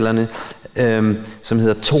hjernecellerne, som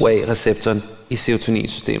hedder 2A-receptoren i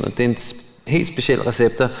serotoninsystemet. Det er en helt speciel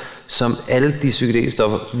receptor, som alle de psykedeliske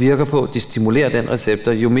stoffer virker på. De stimulerer den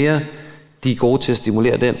receptor. Jo mere de er gode til at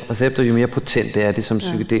stimulere den receptor, jo mere potent det er det som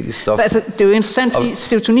psykedelisk stof. Altså, det er jo interessant, fordi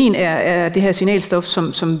serotonin er det her signalstof,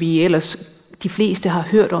 som vi ellers de fleste har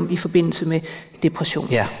hørt om i forbindelse med depression.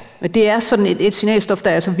 Ja. Men det er sådan et signalstof,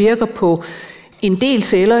 der altså virker på en del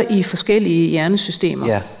celler i forskellige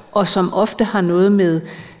hjernesystemer, og som ofte har noget med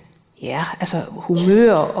altså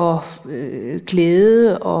humør og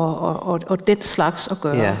glæde og den slags at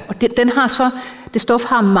gøre. Ja. Og det stof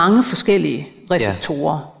har mange forskellige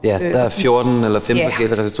receptorer. Ja, der er 14 eller 15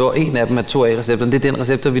 forskellige receptorer. En af dem er 2A-receptoren. Det er den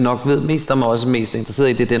receptor, vi nok ved mest om, og også mest interesseret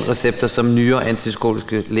i. Det er den receptor, som nyere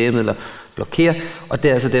antipsykotiske lægemidler blokerer, og det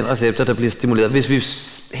er altså den receptor, der bliver stimuleret. Hvis vi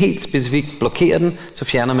helt specifikt blokerer den, så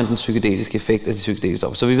fjerner man den psykedeliske effekt af de psykedeliske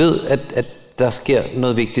stoffer. Så vi ved, at der sker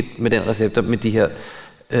noget vigtigt med den receptor, med de her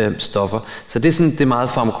stoffer. Så det er sådan det meget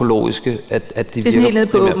farmakologiske, at de virker. Det er sådan helt nede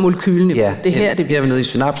på molekyleniveau. Ja, det her er vi nede i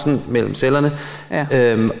synapsen mellem cellerne.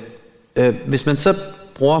 Ja. Hvis man så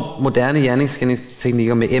bruger moderne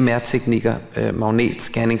hjernescanningsteknikker med MR-teknikker,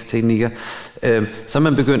 magnetscanningsteknikker, så er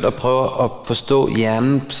man begyndt at prøve at forstå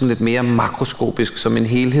hjernen sådan lidt mere makroskopisk som en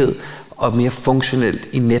helhed, og mere funktionelt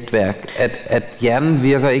i netværk. At hjernen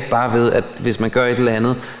virker ikke bare ved, at hvis man gør et eller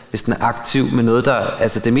andet, hvis den er aktiv med noget, der...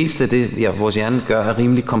 Altså det meste af det, vores hjerne gør, er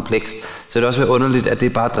rimelig komplekst. Så det er også være underligt, at det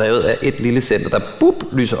er bare drevet af et lille center, der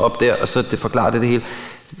lyser op der, og så det forklarer det hele.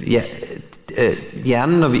 Ja,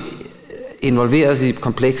 hjernen, når vi involverer os i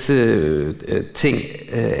komplekse ting,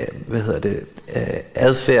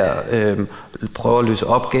 adfærd, prøver at løse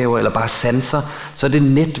opgaver, eller bare sanser, så er det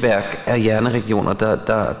netværk af hjerneregioner,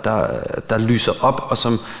 der lyser op, og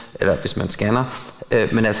som, eller hvis man scanner,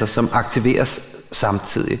 men altså som aktiveres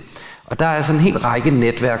samtidig. Og der er sådan en hel række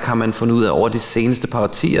netværk, har man fundet ud af over de seneste par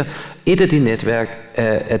årtier. Et af de netværk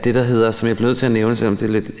er det, der hedder, som jeg bliver nødt til at nævne, selvom det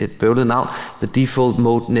er lidt et bøvlet navn, The Default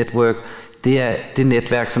Mode Network. Det er det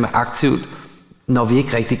netværk, som er aktivt, når vi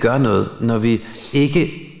ikke rigtig gør noget, når vi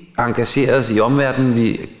ikke engagerer os i omverdenen,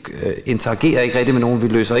 vi interagerer ikke rigtig med nogen, vi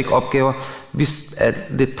løser ikke opgaver. Vi er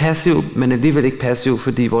lidt passiv, men alligevel ikke passiv,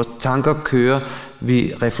 fordi vores tanker kører,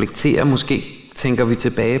 vi reflekterer, måske tænker vi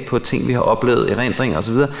tilbage på ting, vi har oplevet, erindringer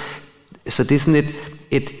osv. Så det er sådan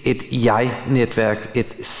et jeg-netværk, et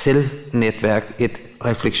selv-netværk, et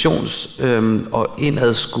refleksions- og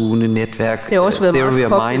indadskuende netværk. Det har også været meget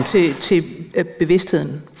koblet til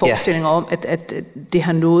bevidstheden. Forestillinger om, at det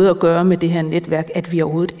har noget at gøre med det her netværk, at vi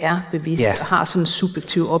overhovedet er bevidste og har sådan en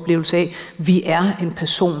subjektiv oplevelse af, at vi er en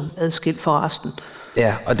person adskilt fra resten.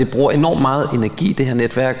 Ja, og det bruger enormt meget energi, det her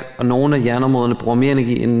netværk, og nogle af hjerneområderne bruger mere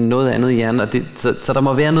energi end noget andet i hjernen, og så der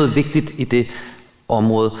må være noget vigtigt i det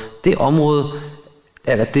område. Det område,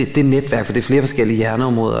 eller det netværk, for det er flere forskellige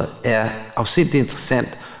hjerneområder, er afsindigt interessant,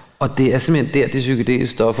 og det er simpelthen der, de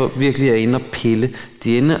psykedeliske stoffer virkelig er inde og pille.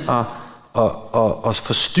 De er inde og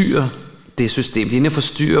forstyrre det system. De er inde og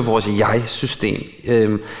forstyrre vores jeg-system,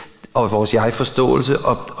 og vores jeg-forståelse,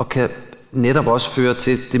 og kan netop også føre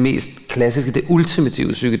til det mest klassiske, det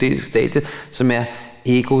ultimative psykedeliske stadie, som er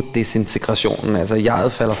ego-desintegrationen. Altså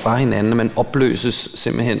jeget falder fra hinanden, og man opløses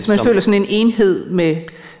simpelthen. Så man føler sådan en enhed med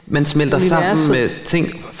man smelter sammen med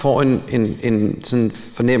ting, får en sådan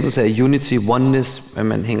fornemmelse af unity, oneness, at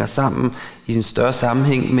man hænger sammen i en større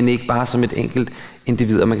sammenhæng, men ikke bare som et enkelt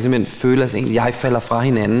individ. Og man kan simpelthen føle, at jeg falder fra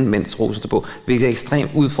hinanden, mens rosen er på, hvilket er en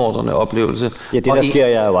ekstremt udfordrende oplevelse. Ja, det der sker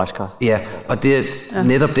i ayahuasca. Ja, og det er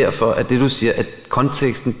netop derfor, at det du siger, at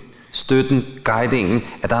konteksten, støtten, guidingen,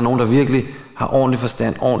 at der er nogen, der virkelig har ordentlig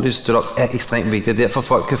forstand, ordentligt støtte op, er ekstremt vigtigt. Derfor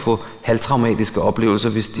folk kan få halvtraumatiske oplevelser,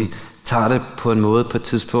 hvis de tager det på en måde på et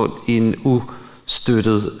tidspunkt i en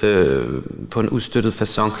ustøttet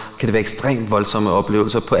facon, kan det være ekstremt voldsomme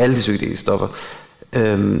oplevelser på alle de psykedeliske stoffer.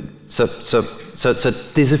 Så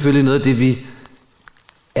det er selvfølgelig noget af det, vi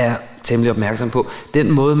er temmelig opmærksom på.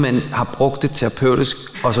 Den måde, man har brugt det terapeutisk,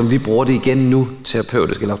 og som vi bruger det igen nu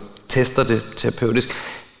terapeutisk, eller tester det terapeutisk,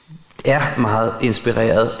 er meget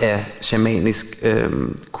inspireret af shamanisk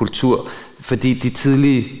kultur, fordi de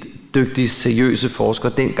tidlige, dygtige, seriøse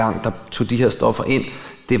forskere dengang, der tog de her stoffer ind,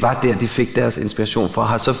 det var der, de fik deres inspiration fra,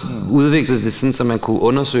 har så udviklet det sådan, så man kunne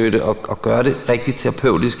undersøge det og gøre det rigtig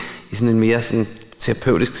terapeutisk i sådan en mere sådan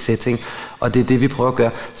terapeutisk setting, og det er det, vi prøver at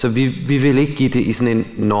gøre. Så vi vil ikke give det i sådan en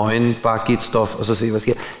nøgen, bare give et stof, og så se, hvad der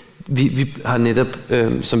sker. Vi har netop,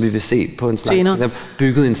 som vi vil se på en slags,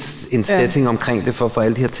 bygget en setting omkring det, for at få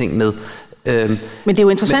alle de her ting med. Men det er jo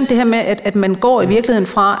interessant det her med, at man går i virkeligheden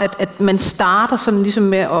fra, at man starter sådan ligesom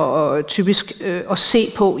med at typisk at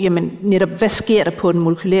se på, jamen netop, hvad sker der på et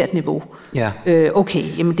molekylært niveau? Ja. Okay,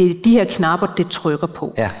 jamen det er de her knapper, det trykker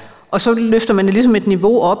på. Ja. Og så løfter man det ligesom et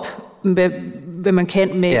niveau op, hvad man kan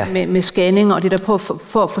med scanning, og det der på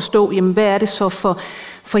for at forstå, jamen hvad er det så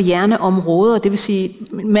for hjerneområder, det vil sige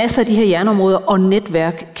masser af de her hjerneområder og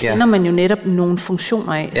netværk kender man jo netop nogle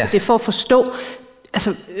funktioner af. Så det er for at forstå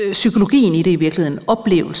psykologien i det i virkeligheden,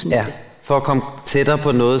 oplevelsen i det. For at komme tættere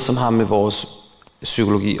på noget, som har med vores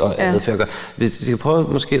psykologi og adfærd at gøre. Vi kan prøve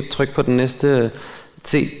måske at trykke på den næste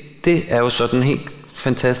det er jo sådan en helt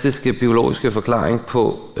fantastiske biologiske forklaring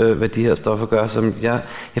på, hvad de her stoffer gør. Som jeg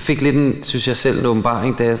fik lidt synes jeg selv, en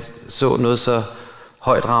åbenbaring, da jeg så noget så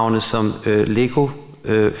højdragende som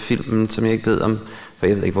Lego-filmen, som jeg ikke ved om, for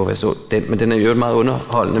jeg ved ikke, hvor jeg så den, men den er jo meget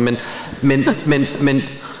underholdende. Men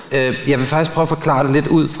jeg vil faktisk prøve at forklare det lidt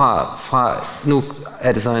ud fra nu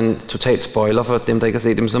er det så en total spoiler for dem, der ikke har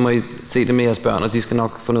set det, men så må I se det med jeres børn, og de skal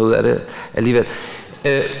nok få noget ud af det alligevel.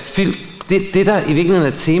 Det, der i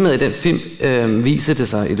virkeligheden er temaet i den film, viser det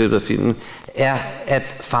sig i løbet af filmen, er,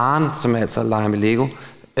 at faren, som altså leger med Lego,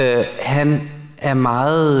 han er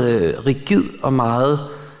meget rigid og meget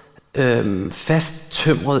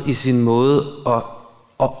fasttømret i sin måde at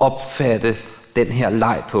opfatte den her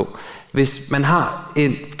leg på. Hvis man har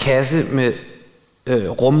en kasse med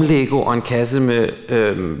rum-Lego og en kasse med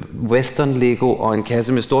western-Lego og en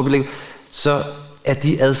kasse med storby-Lego, så er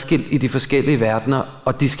de adskilt i de forskellige verdener,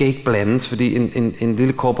 og de skal ikke blandes, fordi en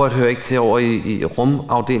lille cowboy hører ikke til over i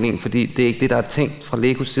rumafdelingen, fordi det er ikke det, der er tænkt fra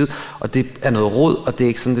Legos side, og det er noget rod, og det er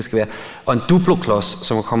ikke sådan, det skal være. Og en Duplo-klods,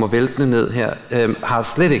 som kommer væltende ned her, har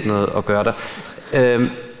slet ikke noget at gøre der.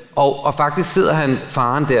 Og faktisk sidder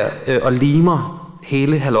faren der og limer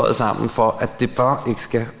hele halløjet sammen, for at det bare ikke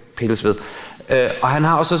skal pilles ved. Og han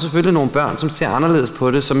har også selvfølgelig nogle børn, som ser anderledes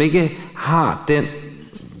på det, som ikke har den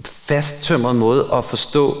fasttømrede måde at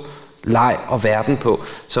forstå leg og verden på,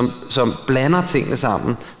 som blander tingene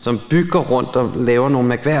sammen, som bygger rundt og laver nogle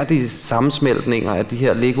mærkværdige sammensmeltninger af de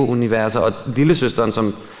her Lego-universer, og lillesøsteren,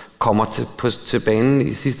 som kommer til banen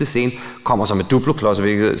i sidste scene, kommer som et Duplo-klods,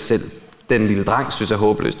 hvilket selv den lille dreng synes er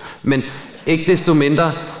håbløst. Men ikke desto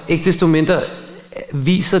mindre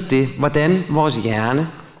viser det, hvordan vores hjerne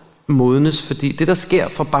modnes, fordi det, der sker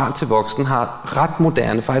fra barn til voksen, har ret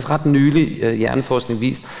moderne, faktisk ret nylig hjerneforskning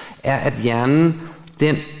vist, er, at hjernen,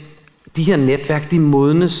 de her netværk, de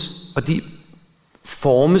modnes, og de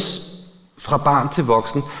formes fra barn til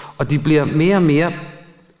voksen, og de bliver mere og mere,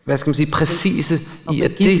 præcise i,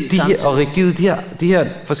 at og rigide, de her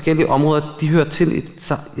forskellige områder, de hører til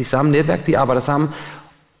i samme netværk, de arbejder sammen,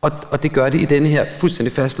 og det gør de i denne her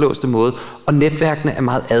fuldstændig fastlåste måde. Og netværkene er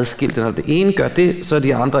meget adskilte. Når det ene gør det, så er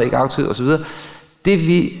de andre ikke aktive osv.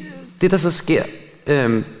 Det der så sker,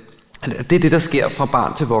 det der sker fra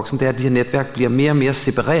barn til voksen, det er, at de her netværk bliver mere og mere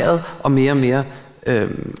separeret og mere og mere,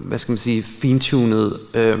 fintunet.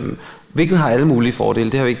 Hvilket har alle mulige fordele.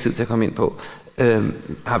 Det har vi ikke tid til at komme ind på.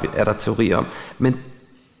 Er der teorier om. Men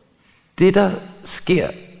det, der sker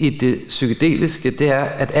i det psykedeliske, det er,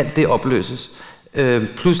 at alt det opløses.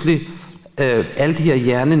 Pludselig alle de her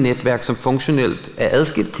hjernenetværk, som funktionelt er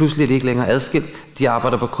adskilt, pludselig er de ikke længere adskilt. De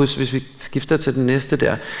arbejder på kryds. Hvis vi skifter til den næste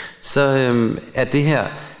der, så er det her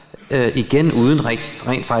igen uden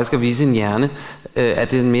rent faktisk at vise en hjerne,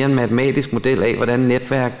 at det er mere en matematisk model af, hvordan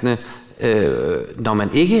netværkene, når man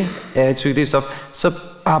ikke er et psykedelisk stof, så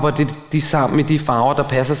arbejder de sammen i de farver, der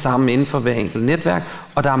passer sammen inden for hver enkelt netværk,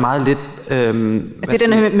 og der er meget lidt... det er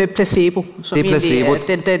den her med placebo. Som det er placebo.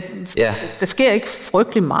 Der sker ikke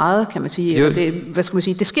frygtelig meget, kan man sige.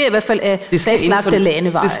 Det sker i hvert fald af fastlagte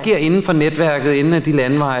landeveje. Det sker inden for netværket, inden af de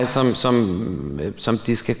landeveje, som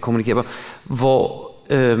de skal kommunikere på. Hvor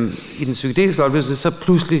i den psykedeliske oplevelse, så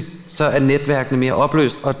pludselig så er netværkene mere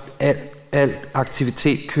opløst, og alt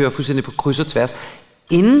aktivitet kører fuldstændig på kryds og tværs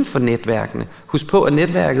inden for netværkene. Husk på, at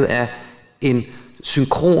netværket er en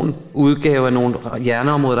synkron udgave af nogle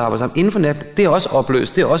hjerneområder, der arbejder sammen. Inden for netværket, det er også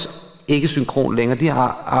opløst, det er også ikke synkron længere. De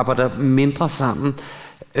arbejder mindre sammen.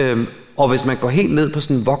 Og hvis man går helt ned på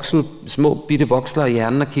sådan små bitte voksler i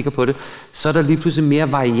hjernen og kigger på det, så er der lige pludselig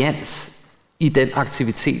mere varians i den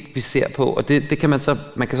aktivitet, vi ser på. Og det kan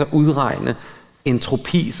man kan så udregne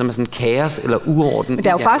entropi, som er sådan kaos eller uorden. Men der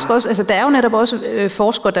er jo faktisk også, altså der er jo netop også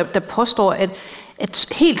forskere, der påstår, at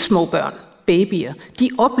helt små børn, babyer, de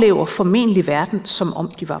oplever formentlig verden, som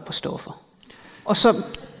om de var på stoffer. Og så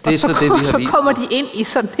kommer de ind i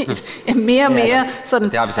sådan et mere og mere sådan.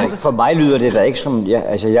 Det har vi sagt. For mig lyder det da ikke som,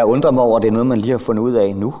 jeg undrer mig over, at det er noget, man lige har fundet ud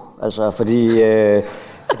af nu. Altså, fordi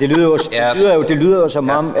det lyder jo som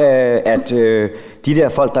om, at de der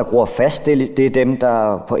folk, der gror fast, det er dem,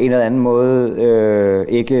 der på en eller anden måde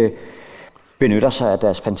ikke benytter sig af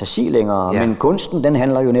deres fantasi længere. Men kunsten, den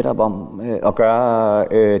handler jo netop om at gøre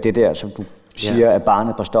det der, som du siger, at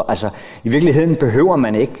barnet på stoffer. Altså, i virkeligheden behøver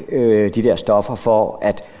man ikke de der stoffer for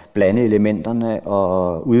at blande elementerne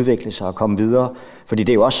og udvikle sig og komme videre. Fordi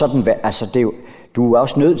det er jo også sådan, altså du er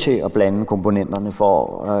også nødt til at blande komponenterne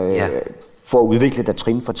for at udvikle dig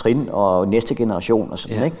trin for trin og næste generation og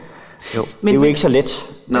sådan, ikke? Jo. Det er jo ikke så let.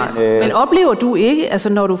 Men oplever du ikke, altså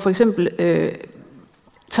når du for eksempel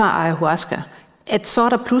tager ayahuasca, at så er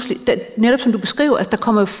der pludselig, netop som du beskriver, altså der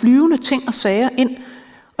kommer jo flyvende ting og sager ind.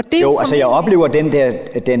 Og det jo, altså jeg oplever den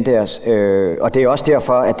der og det er også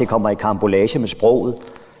derfor, at det kommer i karambolage med sproget.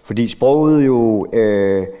 Fordi sproget jo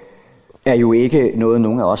er jo ikke noget,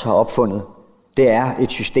 nogen af os har opfundet. Det er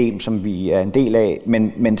et system, som vi er en del af,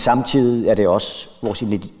 men samtidig er det også vores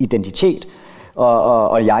identitet.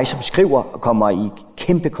 Og jeg som skriver kommer i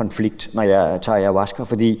kæmpe konflikt, når jeg tager ayahuasca,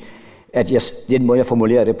 fordi at den måde, jeg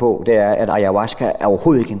formulerer det på, det er, at ayahuasca er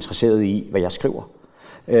overhovedet ikke interesseret i, hvad jeg skriver.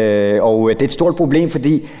 Og det er et stort problem,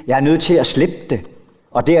 fordi jeg er nødt til at slippe det.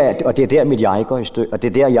 Og det er der mit jeg går i stykker, og det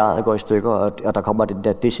er der jeg går i stykker, og der kommer den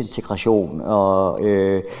der desintegration,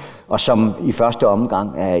 og som i første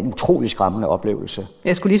omgang er en utrolig skræmmende oplevelse.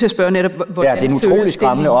 Jeg skulle lige så spørge netop, hvordan det er en utrolig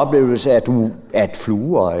skræmmende oplevelse, at du er et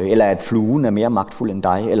flueøje, eller at fluen er mere magtfuld end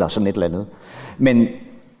dig, eller sådan et eller andet.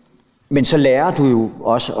 Men så lærer du jo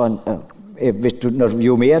også,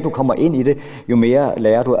 jo mere du kommer ind i det, jo mere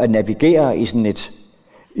lærer du at navigere i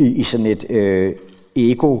sådan et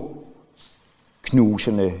ego-knusende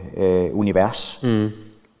univers. Mm.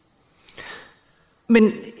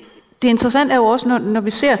 Men det interessante er jo også, når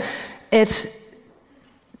vi ser, at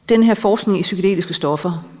den her forskning i psykedeliske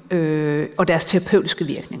stoffer og deres terapeutiske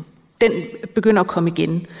virkning, den begynder at komme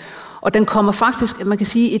igen. Og den kommer faktisk, man kan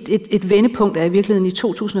sige, et vendepunkt er i virkeligheden i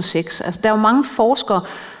 2006. Altså, der er jo mange forskere,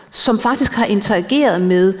 som faktisk har interageret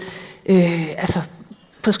med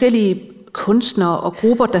forskellige kunstnere og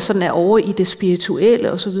grupper, der sådan er over i det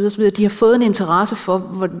spirituelle osv. De har fået en interesse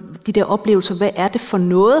for de der oplevelser, hvad er det for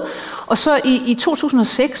noget? Og så i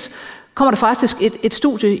 2006 kommer der faktisk et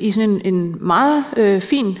studie i sådan en meget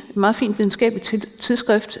fin videnskabelig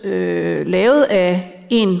tidsskrift, lavet af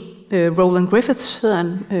en Roland Griffiths, hedder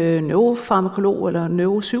han, neurofarmakolog eller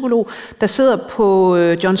neuropsykolog, der sidder på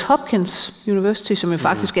Johns Hopkins University, som jo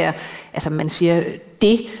faktisk er, altså man siger,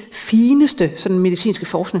 det fineste sådan medicinske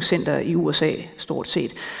forskningscenter i USA, stort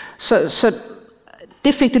set. Så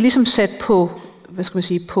det fik det ligesom sat på,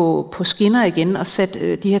 på skinner igen, og sat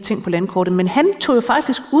de her ting på landkortet. Men han tog jo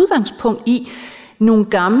faktisk udgangspunkt i nogle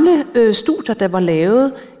gamle studier, der var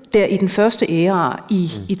lavet der i den første æra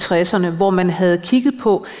i 60'erne, hvor man havde kigget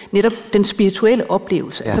på netop den spirituelle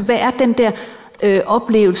oplevelse. Ja. Altså, hvad er den der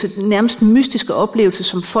oplevelse, nærmest mystiske oplevelse,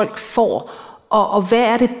 som folk får, og hvad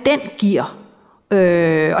er det, den giver?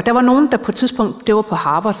 Og der var nogen, der på et tidspunkt, det var på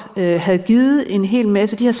Harvard, havde givet en hel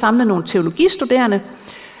masse, de har samlet nogle teologistuderende,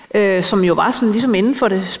 som jo var sådan ligesom inden for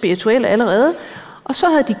det spirituelle allerede, og så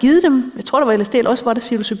havde de givet dem, jeg tror der var LSD, eller også var det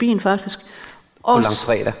psilocybin faktisk, på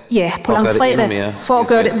langfredag. Ja, på langfredag, for at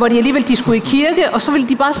gøre det, hvor de skulle i kirke, og så ville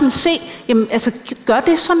de bare sådan se, jamen, altså, gør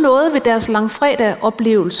det så noget ved deres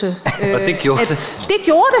langfredag-oplevelse? Og det gjorde det. Det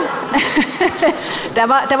gjorde det.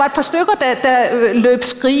 der var et par stykker, der løb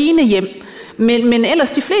skrigende hjem, men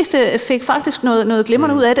ellers de fleste fik faktisk noget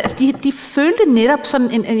glimrende ud af det. Altså, de følte netop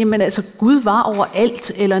sådan, jamen, altså, Gud var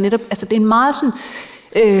overalt, eller netop, altså, det er en meget sådan,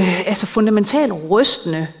 fundamentalt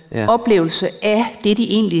rystende oplevelse af det, de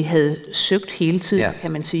egentlig havde søgt hele tiden,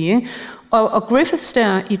 kan man sige. Ikke? Og Griffiths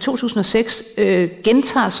der i 2006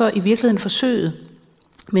 gentager så i virkeligheden forsøget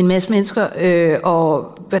med en masse mennesker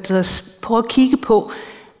og prøver at kigge på,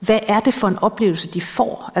 hvad er det for en oplevelse, de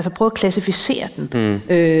får? Altså prøve at klassificere den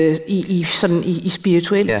i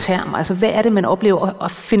spirituelle termer. Altså hvad er det, man oplever?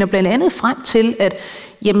 Og finder blandt andet frem til, at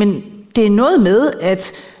jamen, det er noget med,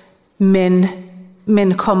 at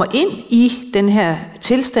man kommer ind i den her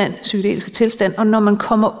tilstand, psykedeliske tilstand, og når man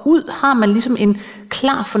kommer ud, har man ligesom en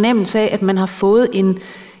klar fornemmelse af, at man har fået en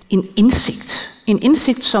indsigt. En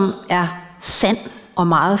indsigt, som er sand og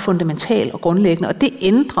meget fundamental og grundlæggende, og det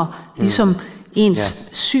ændrer ligesom ens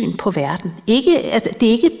syn på verden. Ikke, at det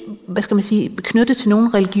er ikke, hvad skal man sige, knyttet til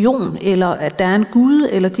nogen religion, eller at der er en Gud,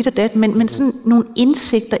 eller dit og dat, men sådan nogle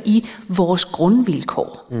indsigter i vores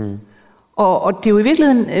grundvilkår. Og det er jo i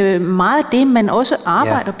virkeligheden meget det, man også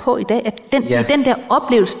arbejder på i dag, at den der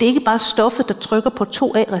oplevelse, det er ikke bare stoffet, der trykker på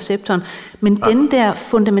 2A-receptoren, men den der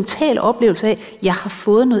fundamentale oplevelse af, at jeg har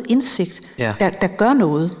fået noget indsigt, der gør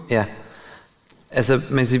noget. Ja. Altså,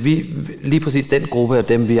 man siger, vi, lige præcis den gruppe af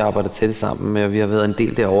dem, vi arbejder tæt sammen med, og vi har været en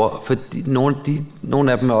del derovre, for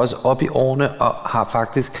nogle af dem er også oppe i årene og har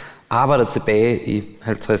faktisk arbejdet tilbage i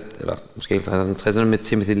 50, eller måske 50'erne med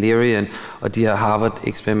Timothy Leary og de her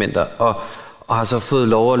Harvard-eksperimenter, og har så fået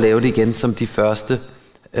lov at lave det igen som de første,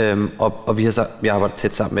 og vi arbejder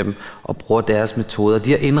tæt sammen med dem og bruger deres metoder.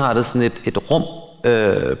 De har indrettet sådan et rum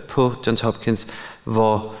på Johns Hopkins,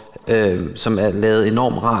 som er lavet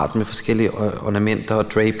enormt rart med forskellige ornamenter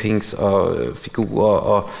og drapings og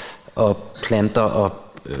figurer og planter og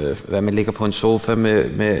hvad man ligger på en sofa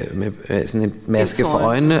med sådan en maske for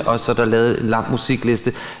øjnene, og så er der lavet en lang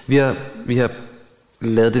musikliste. Vi har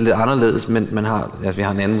lavet det lidt anderledes, men vi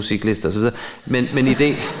har en anden musikliste osv. Men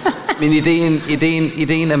ideen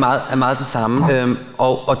er meget den samme.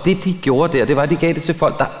 Og det de gjorde der, det var, at de gav det til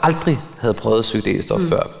folk, der aldrig havde prøvet psykedelisk stof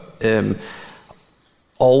før.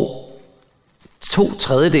 Og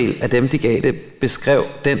 2/3 af dem, de gav det, beskrev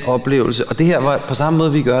den oplevelse. Og det her var på samme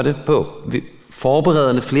måde, vi gør det på. Vi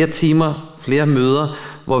forberedende flere timer, flere møder,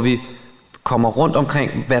 hvor vi kommer rundt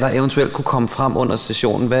omkring, hvad der eventuelt kunne komme frem under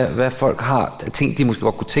sessionen, hvad folk har, ting, de måske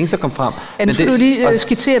godt kunne tænke sig at komme frem. Ja, nu skal du lige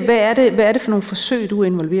skitsere, hvad er det for nogle forsøg, du er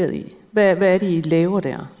involveret i? Hvad er det, I laver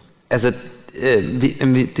der? Altså,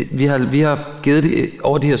 vi har givet det,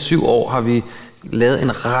 over de her 7 år, har vi lavet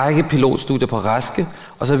en række pilotstudier på raske,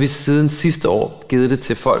 og så har vi siden sidste år givet det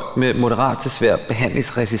til folk med moderat til svær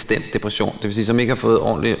behandlingsresistent depression, det vil sige, som ikke har fået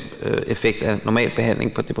ordentlig effekt af normal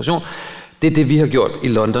behandling på depression. Det er det, vi har gjort i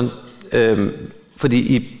London,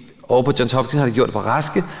 fordi over på Johns Hopkins har de gjort det på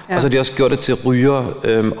raske, og så har de også gjort det til rygere,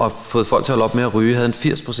 og fået folk til at holde op med at ryge, havde en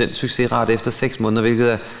 80% succesrate efter 6 måneder,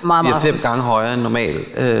 hvilket er 5 gange højere end normal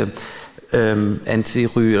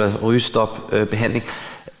anti-ryge eller rygestop-behandling.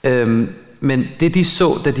 Men det de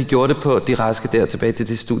så, da de gjorde det på de raske der, tilbage til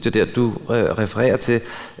det studie der, du refererer til,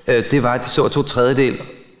 det var, at de så, at 2/3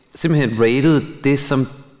 simpelthen rated det som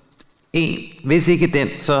hvis ikke den,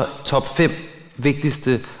 så top 5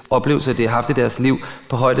 vigtigste oplevelser, de har haft i deres liv,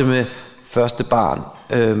 på højde med første barn,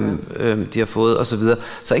 de har fået osv.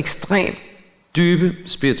 Så ekstremt dybe,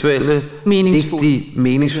 spirituelle, vigtige,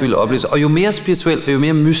 meningsfulde oplevelser. Og jo mere spirituel, og jo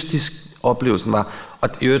mere mystisk oplevelsen var, og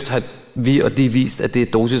i øvrigt har vi og de vist, at det er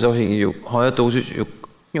dosisafhængigt. Jo højere dosis,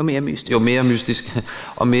 jo mere mystisk,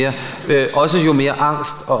 og mere, også jo mere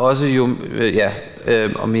angst, og også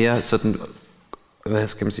og mere sådan, hvad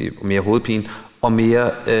skal man sige, mere hovedpine, og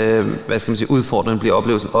mere, udfordrende bliver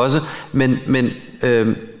oplevelsen også, men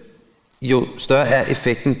jo større er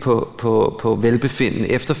effekten på velbefindende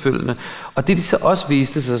efterfølgende. Og det de så også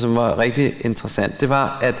viste sig, som var rigtig interessant, det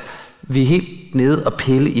var, at vi er helt nede og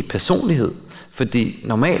pille i personlighed. Fordi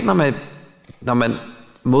normalt, når man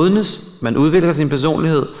modnes, man udvikler sin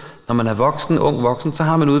personlighed, når man er ung voksen, så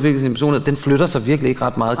har man udviklet sin personlighed. Den flytter sig virkelig ikke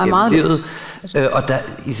ret meget gennem livet. Og der,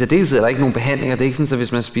 i særdeleshed er der ikke nogen behandlinger. Det er ikke sådan, at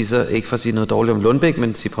hvis man spiser, ikke for at sige noget dårligt om Lundbæk,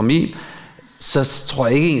 men Cipramil, så tror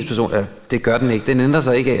jeg ikke ens person, det gør den ikke. Den ændrer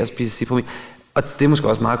sig ikke af at spise Cipramil. Og det er måske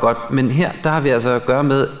også meget godt. Men her, der har vi altså at gøre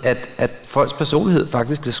med, at folks personlighed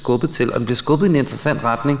faktisk bliver skubbet til, og den bliver skubbet i en interessant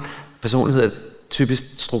retning. Personlighed er typisk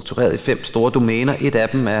struktureret i 5 store domæner. Et af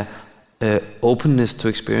dem er openness to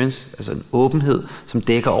experience, altså en åbenhed, som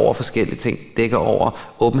dækker over forskellige ting, dækker over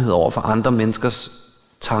åbenhed over for andre menneskers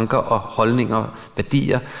tanker og holdninger,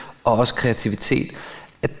 værdier, og også kreativitet.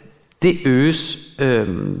 At det øges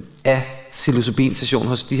af psilocybin-session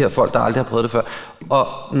hos de her folk, der aldrig har prøvet det før. Og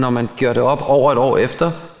når man gør det op over et år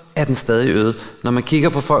efter, er den stadig øget. Når man kigger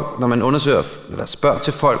på folk, når man undersøger eller spørger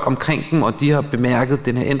til folk omkring dem, og de har bemærket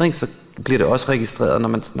den her ændring, så bliver det også registreret, når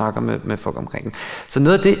man snakker med folk omkring dem. Så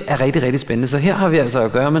noget af det er rigtig, rigtig spændende. Så her har vi altså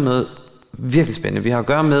at gøre med noget virkelig spændende. Vi har at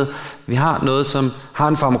gøre med, vi har noget, som har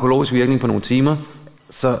en farmakologisk virkning på nogle timer,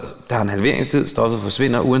 så der er en halveringstid, stoffet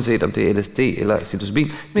forsvinder, uanset om det er LSD eller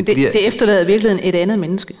psilocybin. Men det efterlader virkelig et andet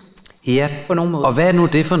menneske. Ja, på nogen måde. Og hvad er nu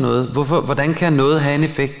det for noget? Hvordan kan noget have en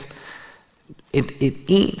effekt?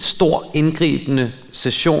 En stor indgribende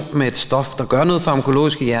session med et stof, der gør noget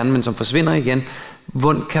farmakologisk i hjernen, men som forsvinder igen.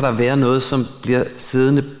 Hvordan kan der være noget, som bliver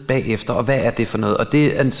siddende bagefter, og hvad er det for noget? Og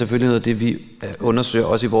det er selvfølgelig noget af det, vi undersøger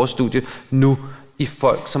også i vores studie nu i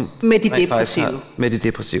folk, som med de depressive. Med de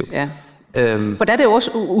depressive. Ja. For der er det jo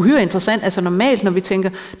også uhyre interessant, altså normalt, når vi tænker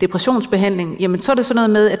depressionsbehandling, jamen så er det sådan noget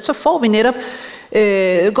med, at så får vi netop,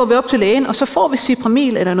 går vi op til lægen, og så får vi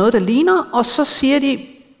Cipramil eller noget, der ligner, og så siger de,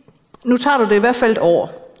 nu tager du det i hvert fald et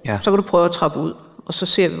år, så kan du prøve at trappe ud, og så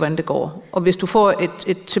ser vi, hvordan det går. Og hvis du får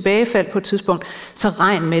et tilbagefald på et tidspunkt, så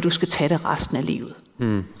regn med, at du skal tage det resten af livet.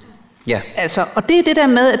 Ja. Altså, og det er det der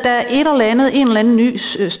med, at der er en eller anden ny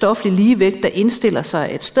stoflig ligevægt, der indstiller sig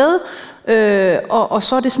et sted, og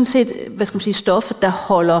så er det sådan set, hvad skal man sige, stoffet, der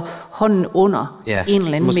holder hånden under en eller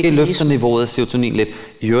anden måske mekanisme. Løfter niveauet af serotonin lidt.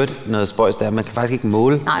 I øvrigt noget spøjs der, man kan faktisk ikke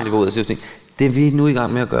måle niveauet af serotonin. Det vi er nu i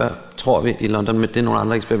gang med at gøre, tror vi i London, med det er nogle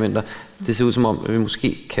andre eksperimenter, det ser ud som om, at vi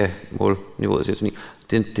måske kan måle niveauet af serotonin.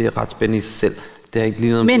 Det er ret spændende i sig selv. Det har ikke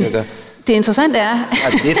lige noget med det at gøre. Det interessante er...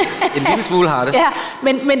 en lille smule har det. Ja,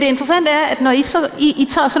 men det interessante er, at når I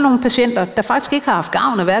tager sådan nogle patienter, der faktisk ikke har haft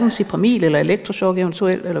gavn af hverken Cipramil eller elektrochok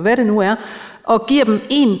eventuelt, eller hvad det nu er, og giver dem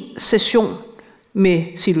en session med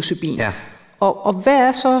psilocybin. Ja. Og hvad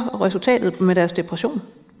er så resultatet med deres depression?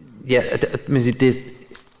 Ja,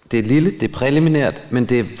 det er lille, det er præliminært, men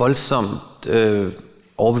det er voldsomt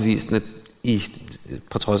overbevisende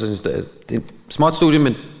på trods af det er et småt studie,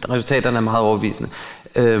 men resultaterne er meget overbevisende.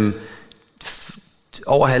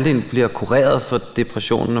 Over halvdelen bliver kureret for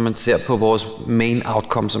depressionen, når man ser på vores main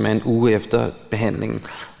outcome, som er en uge efter behandlingen.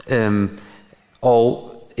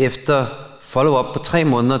 Og efter follow-up på 3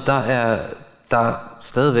 måneder, der er der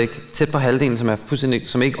stadigvæk tæt på halvdelen,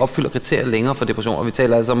 som ikke opfylder kriterier længere for depression. Og vi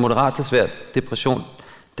taler altså om moderat til svær depression,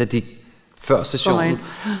 da de før sessionen.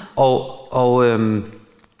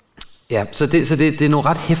 Så det er nogle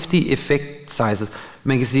ret heftige effect sizes.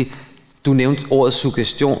 Man kan sige, du nævnte ordet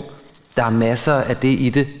suggestion. Der er masser af det i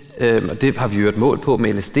det, og det har vi jo et mål på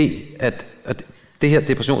med LSD, at det her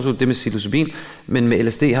depressionshul, det med psilocybin, men med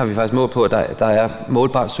LSD har vi faktisk mål på, at der er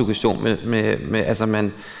målbar suggestion med altså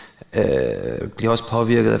man bliver også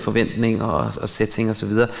påvirket af forventninger og setting og så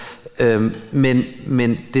videre.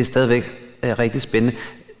 Men det er stadigvæk rigtig spændende.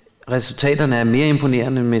 Resultaterne er mere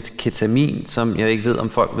imponerende med ketamin, som jeg ikke ved, om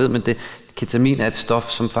folk ved, men ketamin er et stof,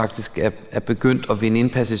 som faktisk er begyndt at vinde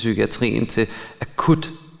indpas i psykiatrien til akut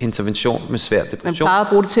intervention med svær depression. Man bare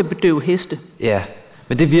bruger det til at bedøve heste. Ja,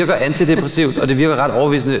 men det virker antidepressivt, og det virker ret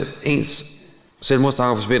overbevisende. Ens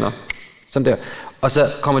selvmordstanker forsvinder. Sådan der. Og så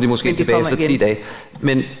kommer de måske tilbage efter 10 dage.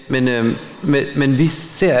 Men vi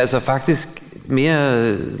ser altså faktisk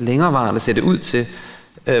mere længerevarende, ser det ud til.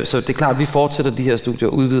 Så det er klart, at vi fortsætter de her studier,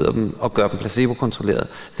 udvider dem og gør dem placebo-kontrolleret.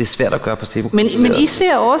 Det er svært at gøre placebo-kontrolleret. Men I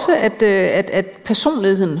ser også, at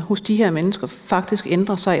personligheden hos de her mennesker faktisk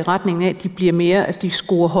ændrer sig i retning af, at de bliver mere, altså de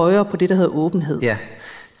scorer højere på det, der hedder åbenhed. Ja,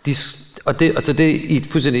 og det er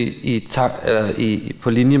fuldstændig på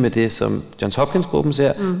linje med det, som Johns Hopkins-gruppen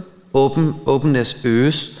ser. Openness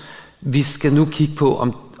øges. Vi skal nu kigge på,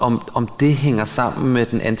 om det hænger sammen med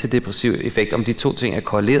den antidepressive effekt, om de 2 ting er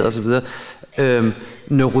korreleret osv.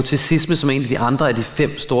 Neuroticisme, som er en af de andre af de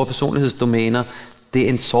 5 store personlighedsdomæner, det er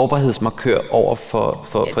en sårbarhedsmarkør over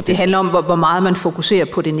for det. Det handler om, hvor meget man fokuserer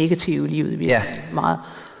på det negative i livet. Ja. Meget.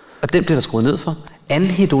 Og den bliver der skruet ned for.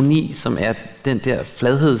 Anhedoni, som er den der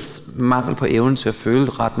fladhedsmangel på evnen til at føle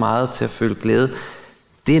ret meget, til at føle glæde,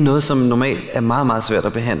 det er noget, som normalt er meget, meget svært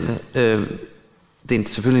at behandle. Det er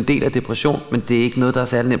selvfølgelig en del af depression, men det er ikke noget, der er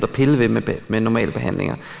særlig nemt at pille ved med normale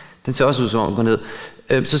behandlinger. Den ser også ud som om den går ned.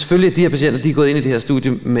 Så selvfølgelig er de her patienter, de er gået ind i det her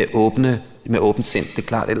studie med åbent sind. Det er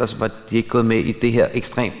klart, ellers var de ikke gået med i det her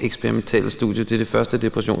ekstremt eksperimentelle studie. Det er det første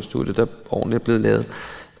depressionsstudie, der ordentligt er blevet lavet.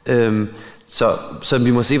 Så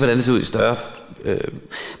vi må se, hvordan det ser ud i større...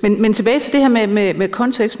 Men tilbage til det her med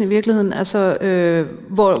konteksten i virkeligheden, altså,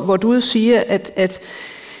 hvor du siger, at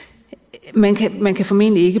man kan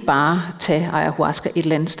formentlig ikke bare tage ayahuasca et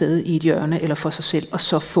eller andet sted i et hjørne eller for sig selv, og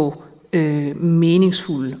så få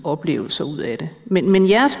meningsfulde oplevelser ud af det. Men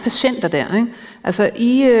jeres patienter der, ikke? Altså,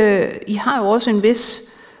 I har jo også en vis...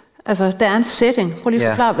 Altså, der er en setting. Prøv lige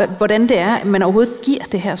at forklare, hvordan det er, at man overhovedet giver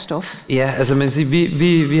det her stof. Ja, altså, man siger,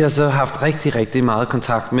 vi har så haft rigtig, rigtig meget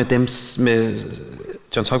kontakt med dem, med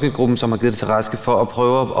Johns Hopkins-gruppen, som har givet det til Raske, for at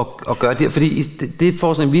prøve at gøre det. Fordi det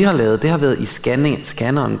forskning, vi har lavet, det har været i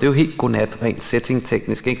scanneren. Det er jo helt godnat, rent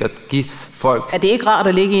setting-teknisk, ikke? At give folk... Er det ikke rart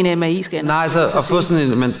at ligge i en MRI-scanner? Nej, altså at få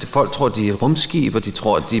sådan en... folk tror, de er et rumskib, og de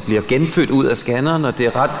tror, at de bliver genfødt ud af scanneren, og det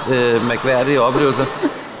er ret mærkværdige oplevelser.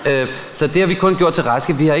 Så det har vi kun gjort til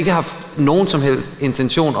Raske. Vi har ikke haft nogen som helst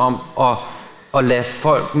intention om at lade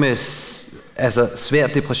folk med svær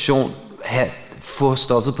depression få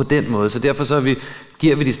stoffet på den måde. Så derfor så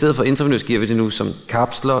giver vi det i stedet for intravenøs, giver vi det nu som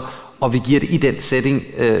kapsler, og vi giver det i den setting,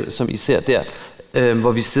 som I ser der,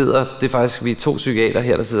 hvor vi sidder. Det er faktisk, vi er 2 psykiater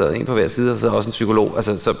her, der sidder en på hver side, og så også en psykolog.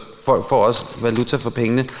 Altså, så folk får også valuta for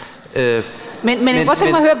pengene. Men jeg kan godt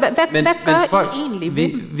tænke mig at høre, hvad gør folk, I egentlig?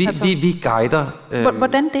 Vi guider.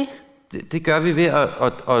 Hvordan det? Det gør vi ved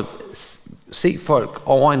at se folk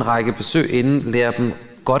over en række besøg inden, lære dem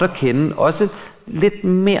godt at kende, også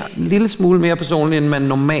en lille smule mere personligt, end man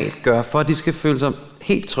normalt gør, for at de skal føle sig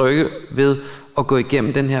helt trygge ved at gå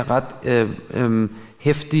igennem den her ret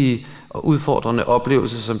heftige og udfordrende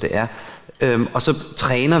oplevelse, som det er. Og så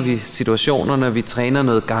træner vi situationerne, vi træner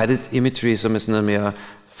noget guided imagery, som er sådan noget mere,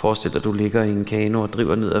 forestil dig, at du ligger i en kano og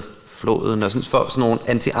driver ned ad floden, og sådan nogle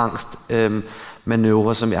anti-angst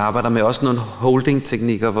manøvrer, som vi arbejder med. Også nogle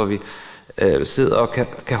holding-teknikker, hvor vi sidder og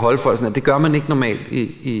kan holde folk sådan. Det gør man ikke normalt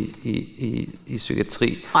i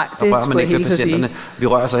psykiatri. Nej, det rører man ikke ved patienterne. Vi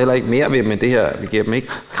rører sig heller ikke mere ved med det her. Vi giver dem ikke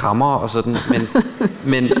krammer og sådan.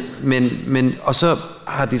 Men og så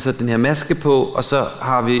har de så den her maske på, og så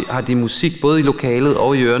har de musik både i lokalet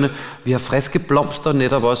og i ørerne. Vi har friske blomster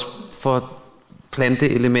netop også for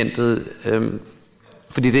planteelementet,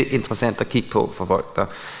 fordi det er interessant at kigge på for folk, der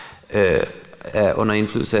er under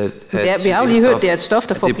indflydelse af vi har jo lige hørt, det er et stof,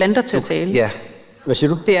 der får planter til at tale. Ja. Hvad siger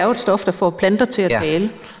du? Det er jo et stof, der får planter til at tale.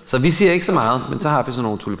 Så vi siger ikke så meget, men så har vi sådan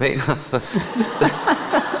nogle tulipaner,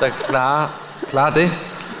 der klarer det.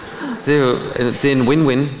 Det er en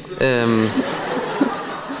win-win.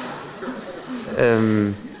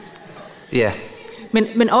 Ja.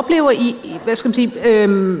 Men oplever I, hvad skal man sige,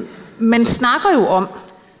 man snakker jo om,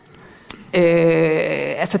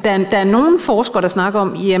 altså der er nogle forskere, der snakker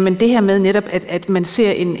om, jamen det her med netop, at man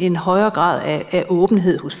ser en højere grad af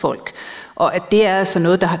åbenhed hos folk, og at det er altså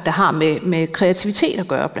noget, der har med kreativitet at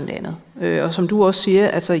gøre blandt andet. Og som du også siger,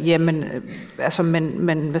 altså jamen, altså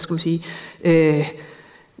man hvad skal man sige,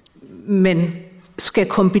 man skal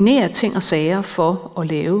kombinere ting og sager for at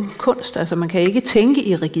lave kunst. Altså man kan ikke tænke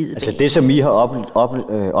i rigide. Altså det, som I har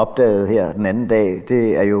opdaget her den anden dag,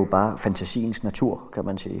 det er jo bare fantasiens natur, kan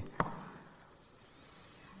man sige.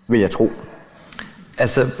 Vil jeg tro.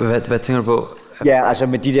 Altså, hvad tænker du på? Ja, altså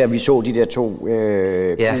med de der, vi så de der to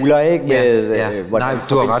kugler, ikke? Med, nej,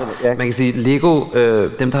 du har ret. Ja. Man kan sige, Lego,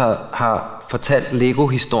 dem der har fortalt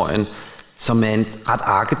Lego-historien, som er en ret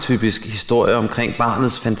arketypisk historie omkring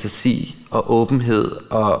barnets fantasi og åbenhed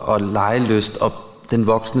og legelyst og den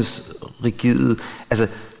voksnes rigide. Altså,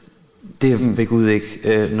 det er ved Gud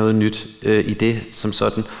ikke noget nyt i det som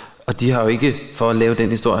sådan. Og de har jo ikke, for at lave den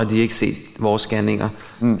historie, har de ikke set vores scanninger.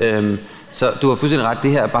 Så du har fuldstændig ret,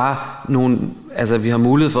 det her er bare nogle, altså vi har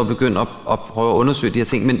mulighed for at begynde at prøve at undersøge de her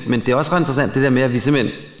ting, men det er også ret interessant det der med, at vi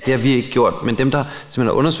simpelthen, det har vi ikke gjort, men dem der simpelthen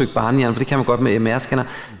har undersøgt barnehjernen, for det kan man godt med MR-scanner,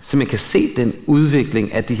 simpelthen kan se den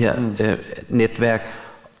udvikling af de her netværk,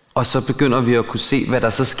 og så begynder vi at kunne se, hvad der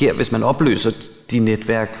så sker, hvis man opløser de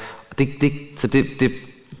netværk.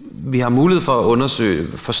 Vi har mulighed for at undersøge,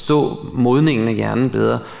 forstå modningen af hjernen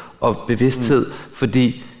bedre, og bevidsthed,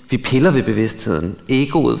 fordi vi piller ved bevidstheden.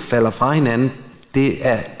 Egoet falder fra hinanden. Det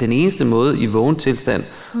er den eneste måde i vågen tilstand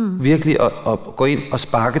virkelig at gå ind og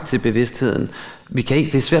sparke til bevidstheden. Vi kan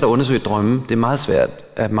ikke, det er svært at undersøge drømme. Det er meget svært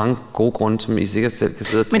af mange gode grunde, som I sikkert selv kan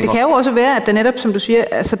sidde og tænke. Men det kan jo også være, at der netop, som du siger,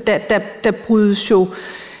 altså der brydes jo,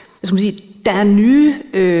 skal man sige, der er nye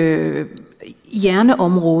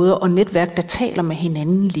hjerneområder og netværk, der taler med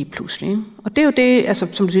hinanden lige pludselig. Ikke? Og det er jo det, altså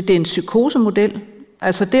som du siger, det er en psykosemodel.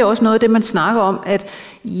 Altså det er også noget af det, man snakker om, at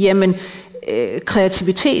jamen,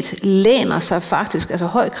 kreativitet læner sig faktisk, altså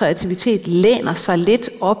høj kreativitet læner sig lidt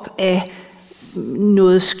op af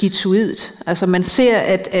noget skizoidt. Altså man ser,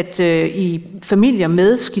 at i familier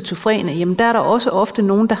med skizofrene, jamen der er der også ofte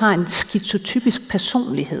nogen, der har en skizotypisk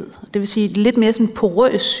personlighed. Det vil sige lidt mere sådan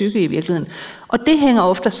porøs psyke i virkeligheden. Og det hænger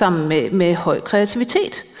ofte sammen med høj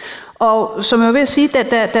kreativitet. Og som jeg vil sige,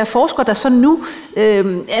 der er forskere, der så nu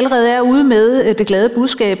allerede er ude med det glade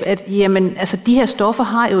budskab, at jamen, altså, de her stoffer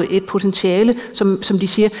har jo et potentiale, som de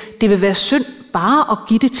siger, det vil være synd bare at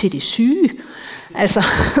give det til de syge. Altså,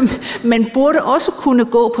 man burde også kunne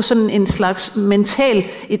gå på sådan en slags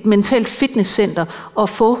mentalt fitnesscenter og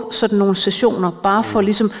få sådan nogle sessioner, bare for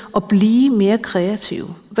ligesom at blive mere kreativ.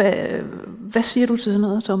 Hvad siger du til sådan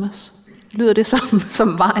noget, Thomas? Lyder det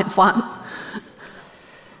som vejen frem?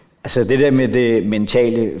 Altså det der med det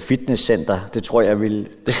mentale fitnesscenter, det tror jeg vil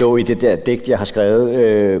stå i det der digt, jeg har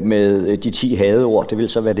skrevet med de 10 hadeord. Det vil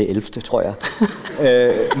så være det 11., tror jeg.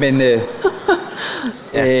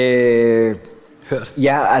 Hørt.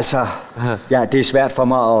 Ja, altså, ja, det er svært for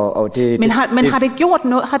mig.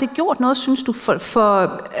 Har det gjort noget, synes du,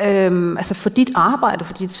 for dit arbejde,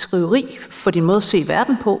 for dit skriveri, for din måde at se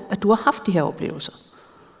verden på, at du har haft de her oplevelser?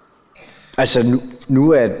 Altså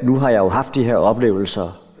nu har jeg jo haft de her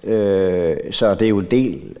oplevelser, så det er jo en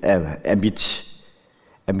del af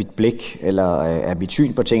mit blik, eller af mit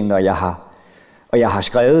syn på tingene, og Og jeg har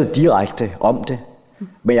skrevet direkte om det,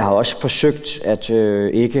 men jeg har også forsøgt at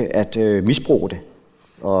ikke at misbruge det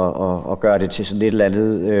og gøre det til sådan et eller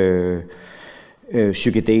andet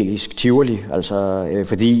psykedelisk tivoli. Altså,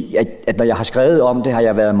 fordi at når jeg har skrevet om det, har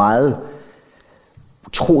jeg været meget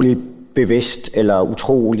utrolig bevidst, eller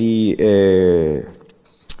utrolig,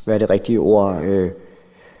 hvad er det rigtige ord?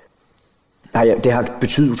 Det har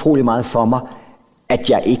betydet utrolig meget for mig, at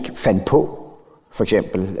jeg ikke fandt på, for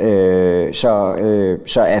eksempel.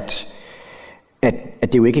 Så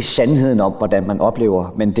at det jo ikke er sandheden om, hvordan man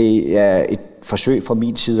oplever, men det er et forsøg fra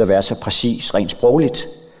min side at være så præcis, rent sprogligt,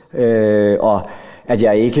 og at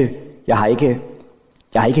jeg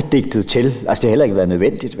har ikke digtet til. Altså det har heller ikke været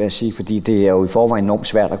nødvendigt, vil jeg sige, fordi det er jo i forvejen enormt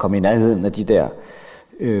svært at komme i nærheden af de der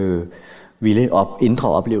vilde indre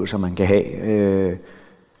oplevelser, man kan have.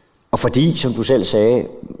 Og fordi, som du selv sagde,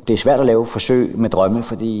 det er svært at lave forsøg med drømme,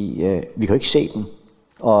 fordi vi kan jo ikke se dem.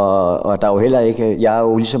 Og der er jo heller ikke, jeg er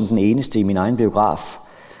jo ligesom den eneste i min egen biograf,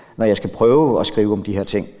 når jeg skal prøve at skrive om de her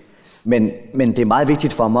ting. Men det er meget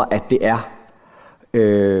vigtigt for mig, at det er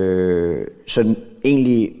sådan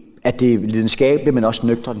egentlig, at det er lidenskabeligt, men også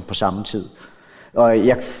nøgternt på samme tid. Og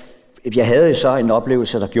jeg havde så en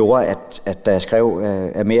oplevelse, der gjorde, at da jeg skrev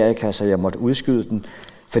Amerika, så jeg måtte udskyde den,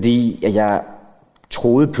 fordi at jeg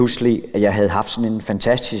troede pludselig, at jeg havde haft sådan en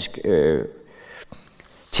fantastisk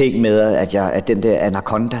ting med, at den der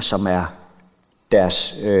anaconda, som er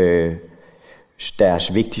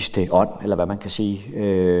deres vigtigste ånd, eller hvad man kan sige,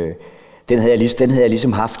 den havde jeg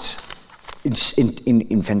ligesom haft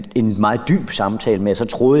en meget dyb samtale med. Så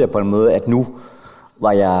troede jeg på en måde, at nu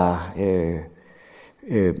var jeg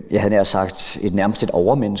havde nær sagt nærmest et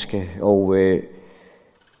overmenneske, og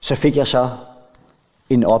så fik jeg så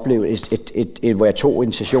en oplevelse, hvor jeg tog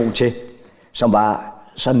en session til, som var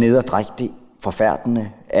så nederdrægtig forfærdende,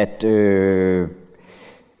 at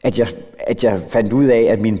jeg fandt ud af,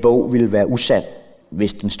 at min bog ville være usand,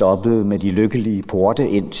 hvis den stoppede med de lykkelige porte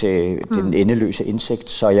ind til den endeløse indsigt.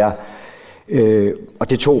 Så og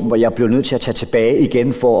det tog, hvor jeg blev nødt til at tage tilbage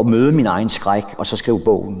igen for at møde min egen skræk, og så skrive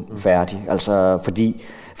bogen færdig. Altså,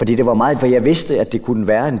 fordi det var meget, for jeg vidste, at det kunne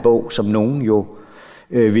være en bog, som nogen jo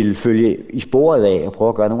ville følge i sporet af, og prøve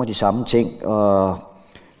at gøre nogle af de samme ting, og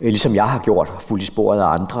ligesom jeg har gjort, fulgt i sporet af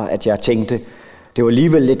andre, at jeg tænkte, det var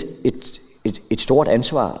alligevel et stort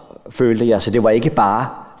ansvar, følte jeg, så det var ikke bare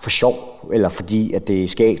for sjov, eller fordi, at det er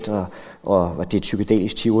skægt, og at det er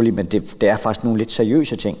psykedelisk tivoli, men det er faktisk nogle lidt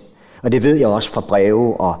seriøse ting. Og det ved jeg også fra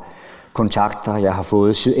breve og kontakter, jeg har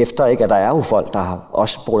fået efter, ikke? At der er jo folk, der har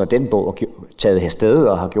også brugt den bog og taget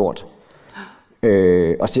herstede og har gjort.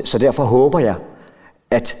 Så derfor håber jeg,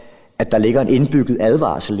 at der ligger en indbygget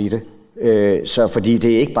advarsel i det. Så fordi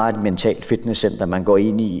det er ikke bare et mentalt fitnesscenter, man går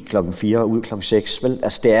ind i 4:00 og ud 6:00, vel?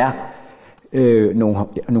 Altså det er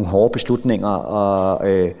nogle hårde beslutninger,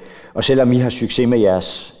 og selvom I har succes med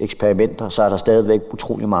jeres eksperimenter, så er der stadigvæk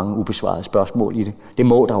utrolig mange ubesvarede spørgsmål i det. Det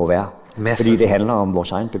må der jo være, fordi det handler om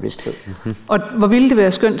vores egen bevidsthed. Og hvor ville det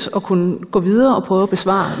være skønt at kunne gå videre og prøve at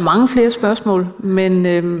besvare mange flere spørgsmål, men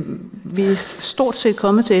vi er stort set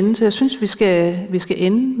kommet til enden, så jeg synes, vi skal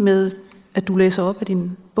ende med, at du læser op af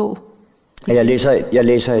din bog. Jeg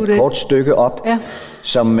læser et kort stykke op, ja.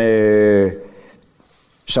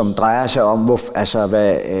 Som drejer sig om,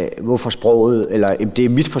 hvorfor sproget, eller det er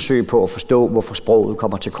mit forsøg på at forstå, hvorfor sproget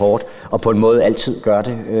kommer til kort, og på en måde altid gør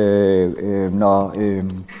det.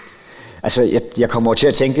 Jeg kommer til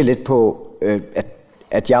at tænke lidt på,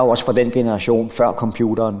 at jeg er jo også fra den generation før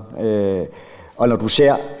computeren, og når du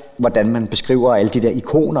ser, hvordan man beskriver alle de der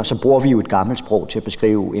ikoner, så bruger vi jo et gammelt sprog til at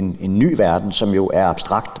beskrive en ny verden, som jo er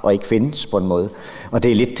abstrakt og ikke findes på en måde. Og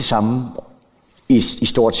det er lidt det samme i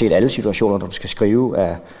stort set alle situationer, når du skal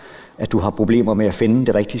skrive, at du har problemer med at finde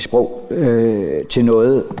det rigtige sprog til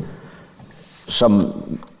noget, som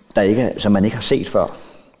man ikke har set før.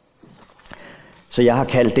 Så jeg har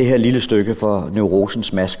kaldt det her lille stykke for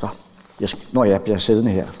neurosens masker. Jeg bliver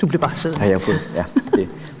siddende her. Du bliver bare siddende. Har jeg fået, ja.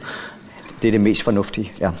 Det er det mest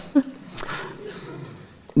fornuftige, ja.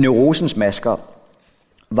 Neurosens masker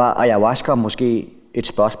var ayahuasca måske et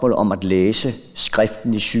spørgsmål om at læse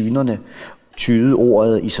skriften i synerne, tyde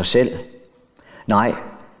ordet i sig selv. Nej,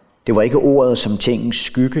 det var ikke ordet som tingens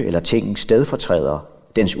skygge eller tingens stedfortræder,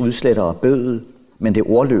 dens udsletter og bødet, men det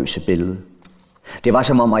ordløse billede. Det var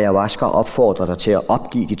som om ayahuasca opfordrer dig til at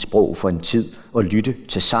opgive dit sprog for en tid og lytte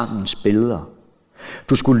til sangens billeder.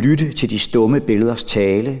 Du skulle lytte til de stumme billeders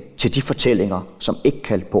tale, til de fortællinger, som ikke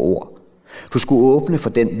kaldte på ord. Du skulle åbne for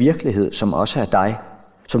den virkelighed, som også er dig,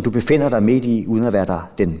 som du befinder dig midt i, uden at være dig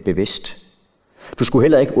den bevidst. Du skulle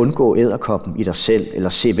heller ikke undgå edderkoppen i dig selv, eller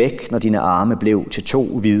se væk, når dine arme blev til 2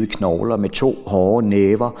 hvide knogler med 2 hårde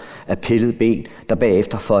næver af pillet ben, der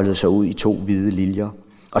bagefter foldede sig ud i 2 hvide liljer,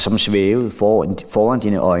 og som svævede foran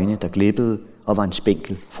dine øjne, der glippede og var en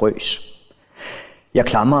spinkel frøs. Jeg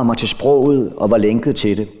klamrede mig til sproget og var lænket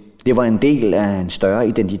til det. Det var en del af en større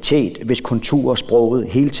identitet, hvis konturer sproget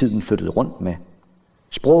hele tiden flyttede rundt med.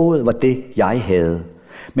 Sproget var det, jeg havde.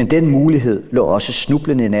 Men den mulighed lå også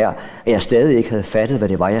snublende nær, at jeg stadig ikke havde fattet, hvad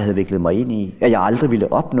det var, jeg havde viklet mig ind i. At jeg aldrig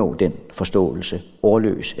ville opnå den forståelse,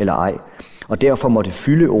 ordløs eller ej. Og derfor måtte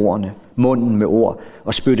fylde ordene, munden med ord,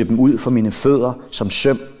 og spytte dem ud for mine fødder som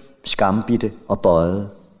søm, skambitte og bøjede.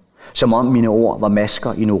 Som om mine ord var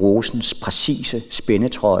masker i neurosens præcise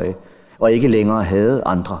spændetrøje, og ikke længere havde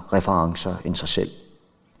andre referencer end sig selv.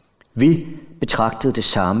 Vi betragtede det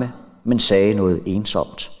samme, men sagde noget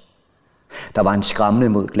ensomt. Der var en skramle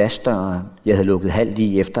mod glasdøren, jeg havde lukket halvt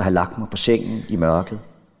i efter at have lagt mig på sengen i mørket.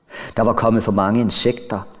 Der var kommet for mange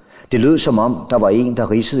insekter. Det lød som om, der var en,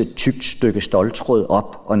 der ridsede et tykt stykke ståltråd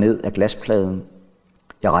op og ned af glaspladen.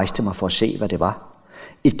 Jeg rejste mig for at se, hvad det var.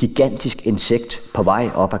 Et gigantisk insekt på vej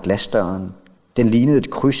op ad glasdøren. Den lignede et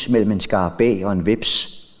kryds mellem en skarabæ og en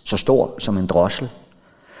vips, så stor som en drossel.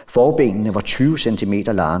 Forbenene var 20 cm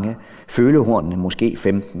lange, følehornene måske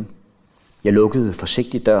 15. Jeg lukkede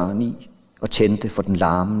forsigtigt døren i og tændte for den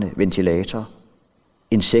larmende ventilator.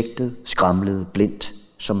 Insektet skramlede blindt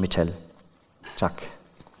som metal. Tak.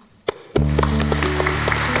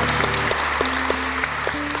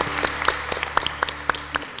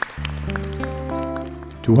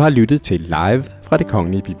 Du har lyttet til Live fra Det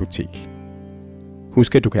Kongelige Bibliotek.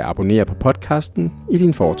 Husk, at du kan abonnere på podcasten i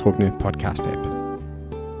din foretrukne podcast-app.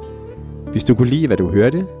 Hvis du kunne lide, hvad du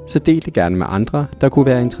hørte, så del det gerne med andre, der kunne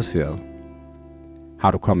være interesseret.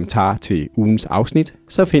 Har du kommentarer til ugens afsnit,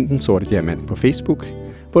 så find Den Sorte Diamant på Facebook,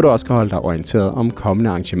 hvor du også kan holde dig orienteret om kommende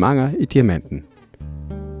arrangementer i Diamanten.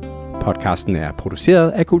 Podcasten er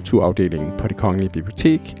produceret af Kulturafdelingen på Det Kongelige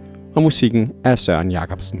Bibliotek, og musikken er Søren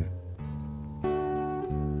Jacobsen.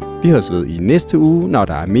 Vi høres ved i næste uge, når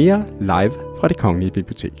der er mere live fra Det Kongelige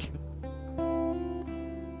Bibliotek.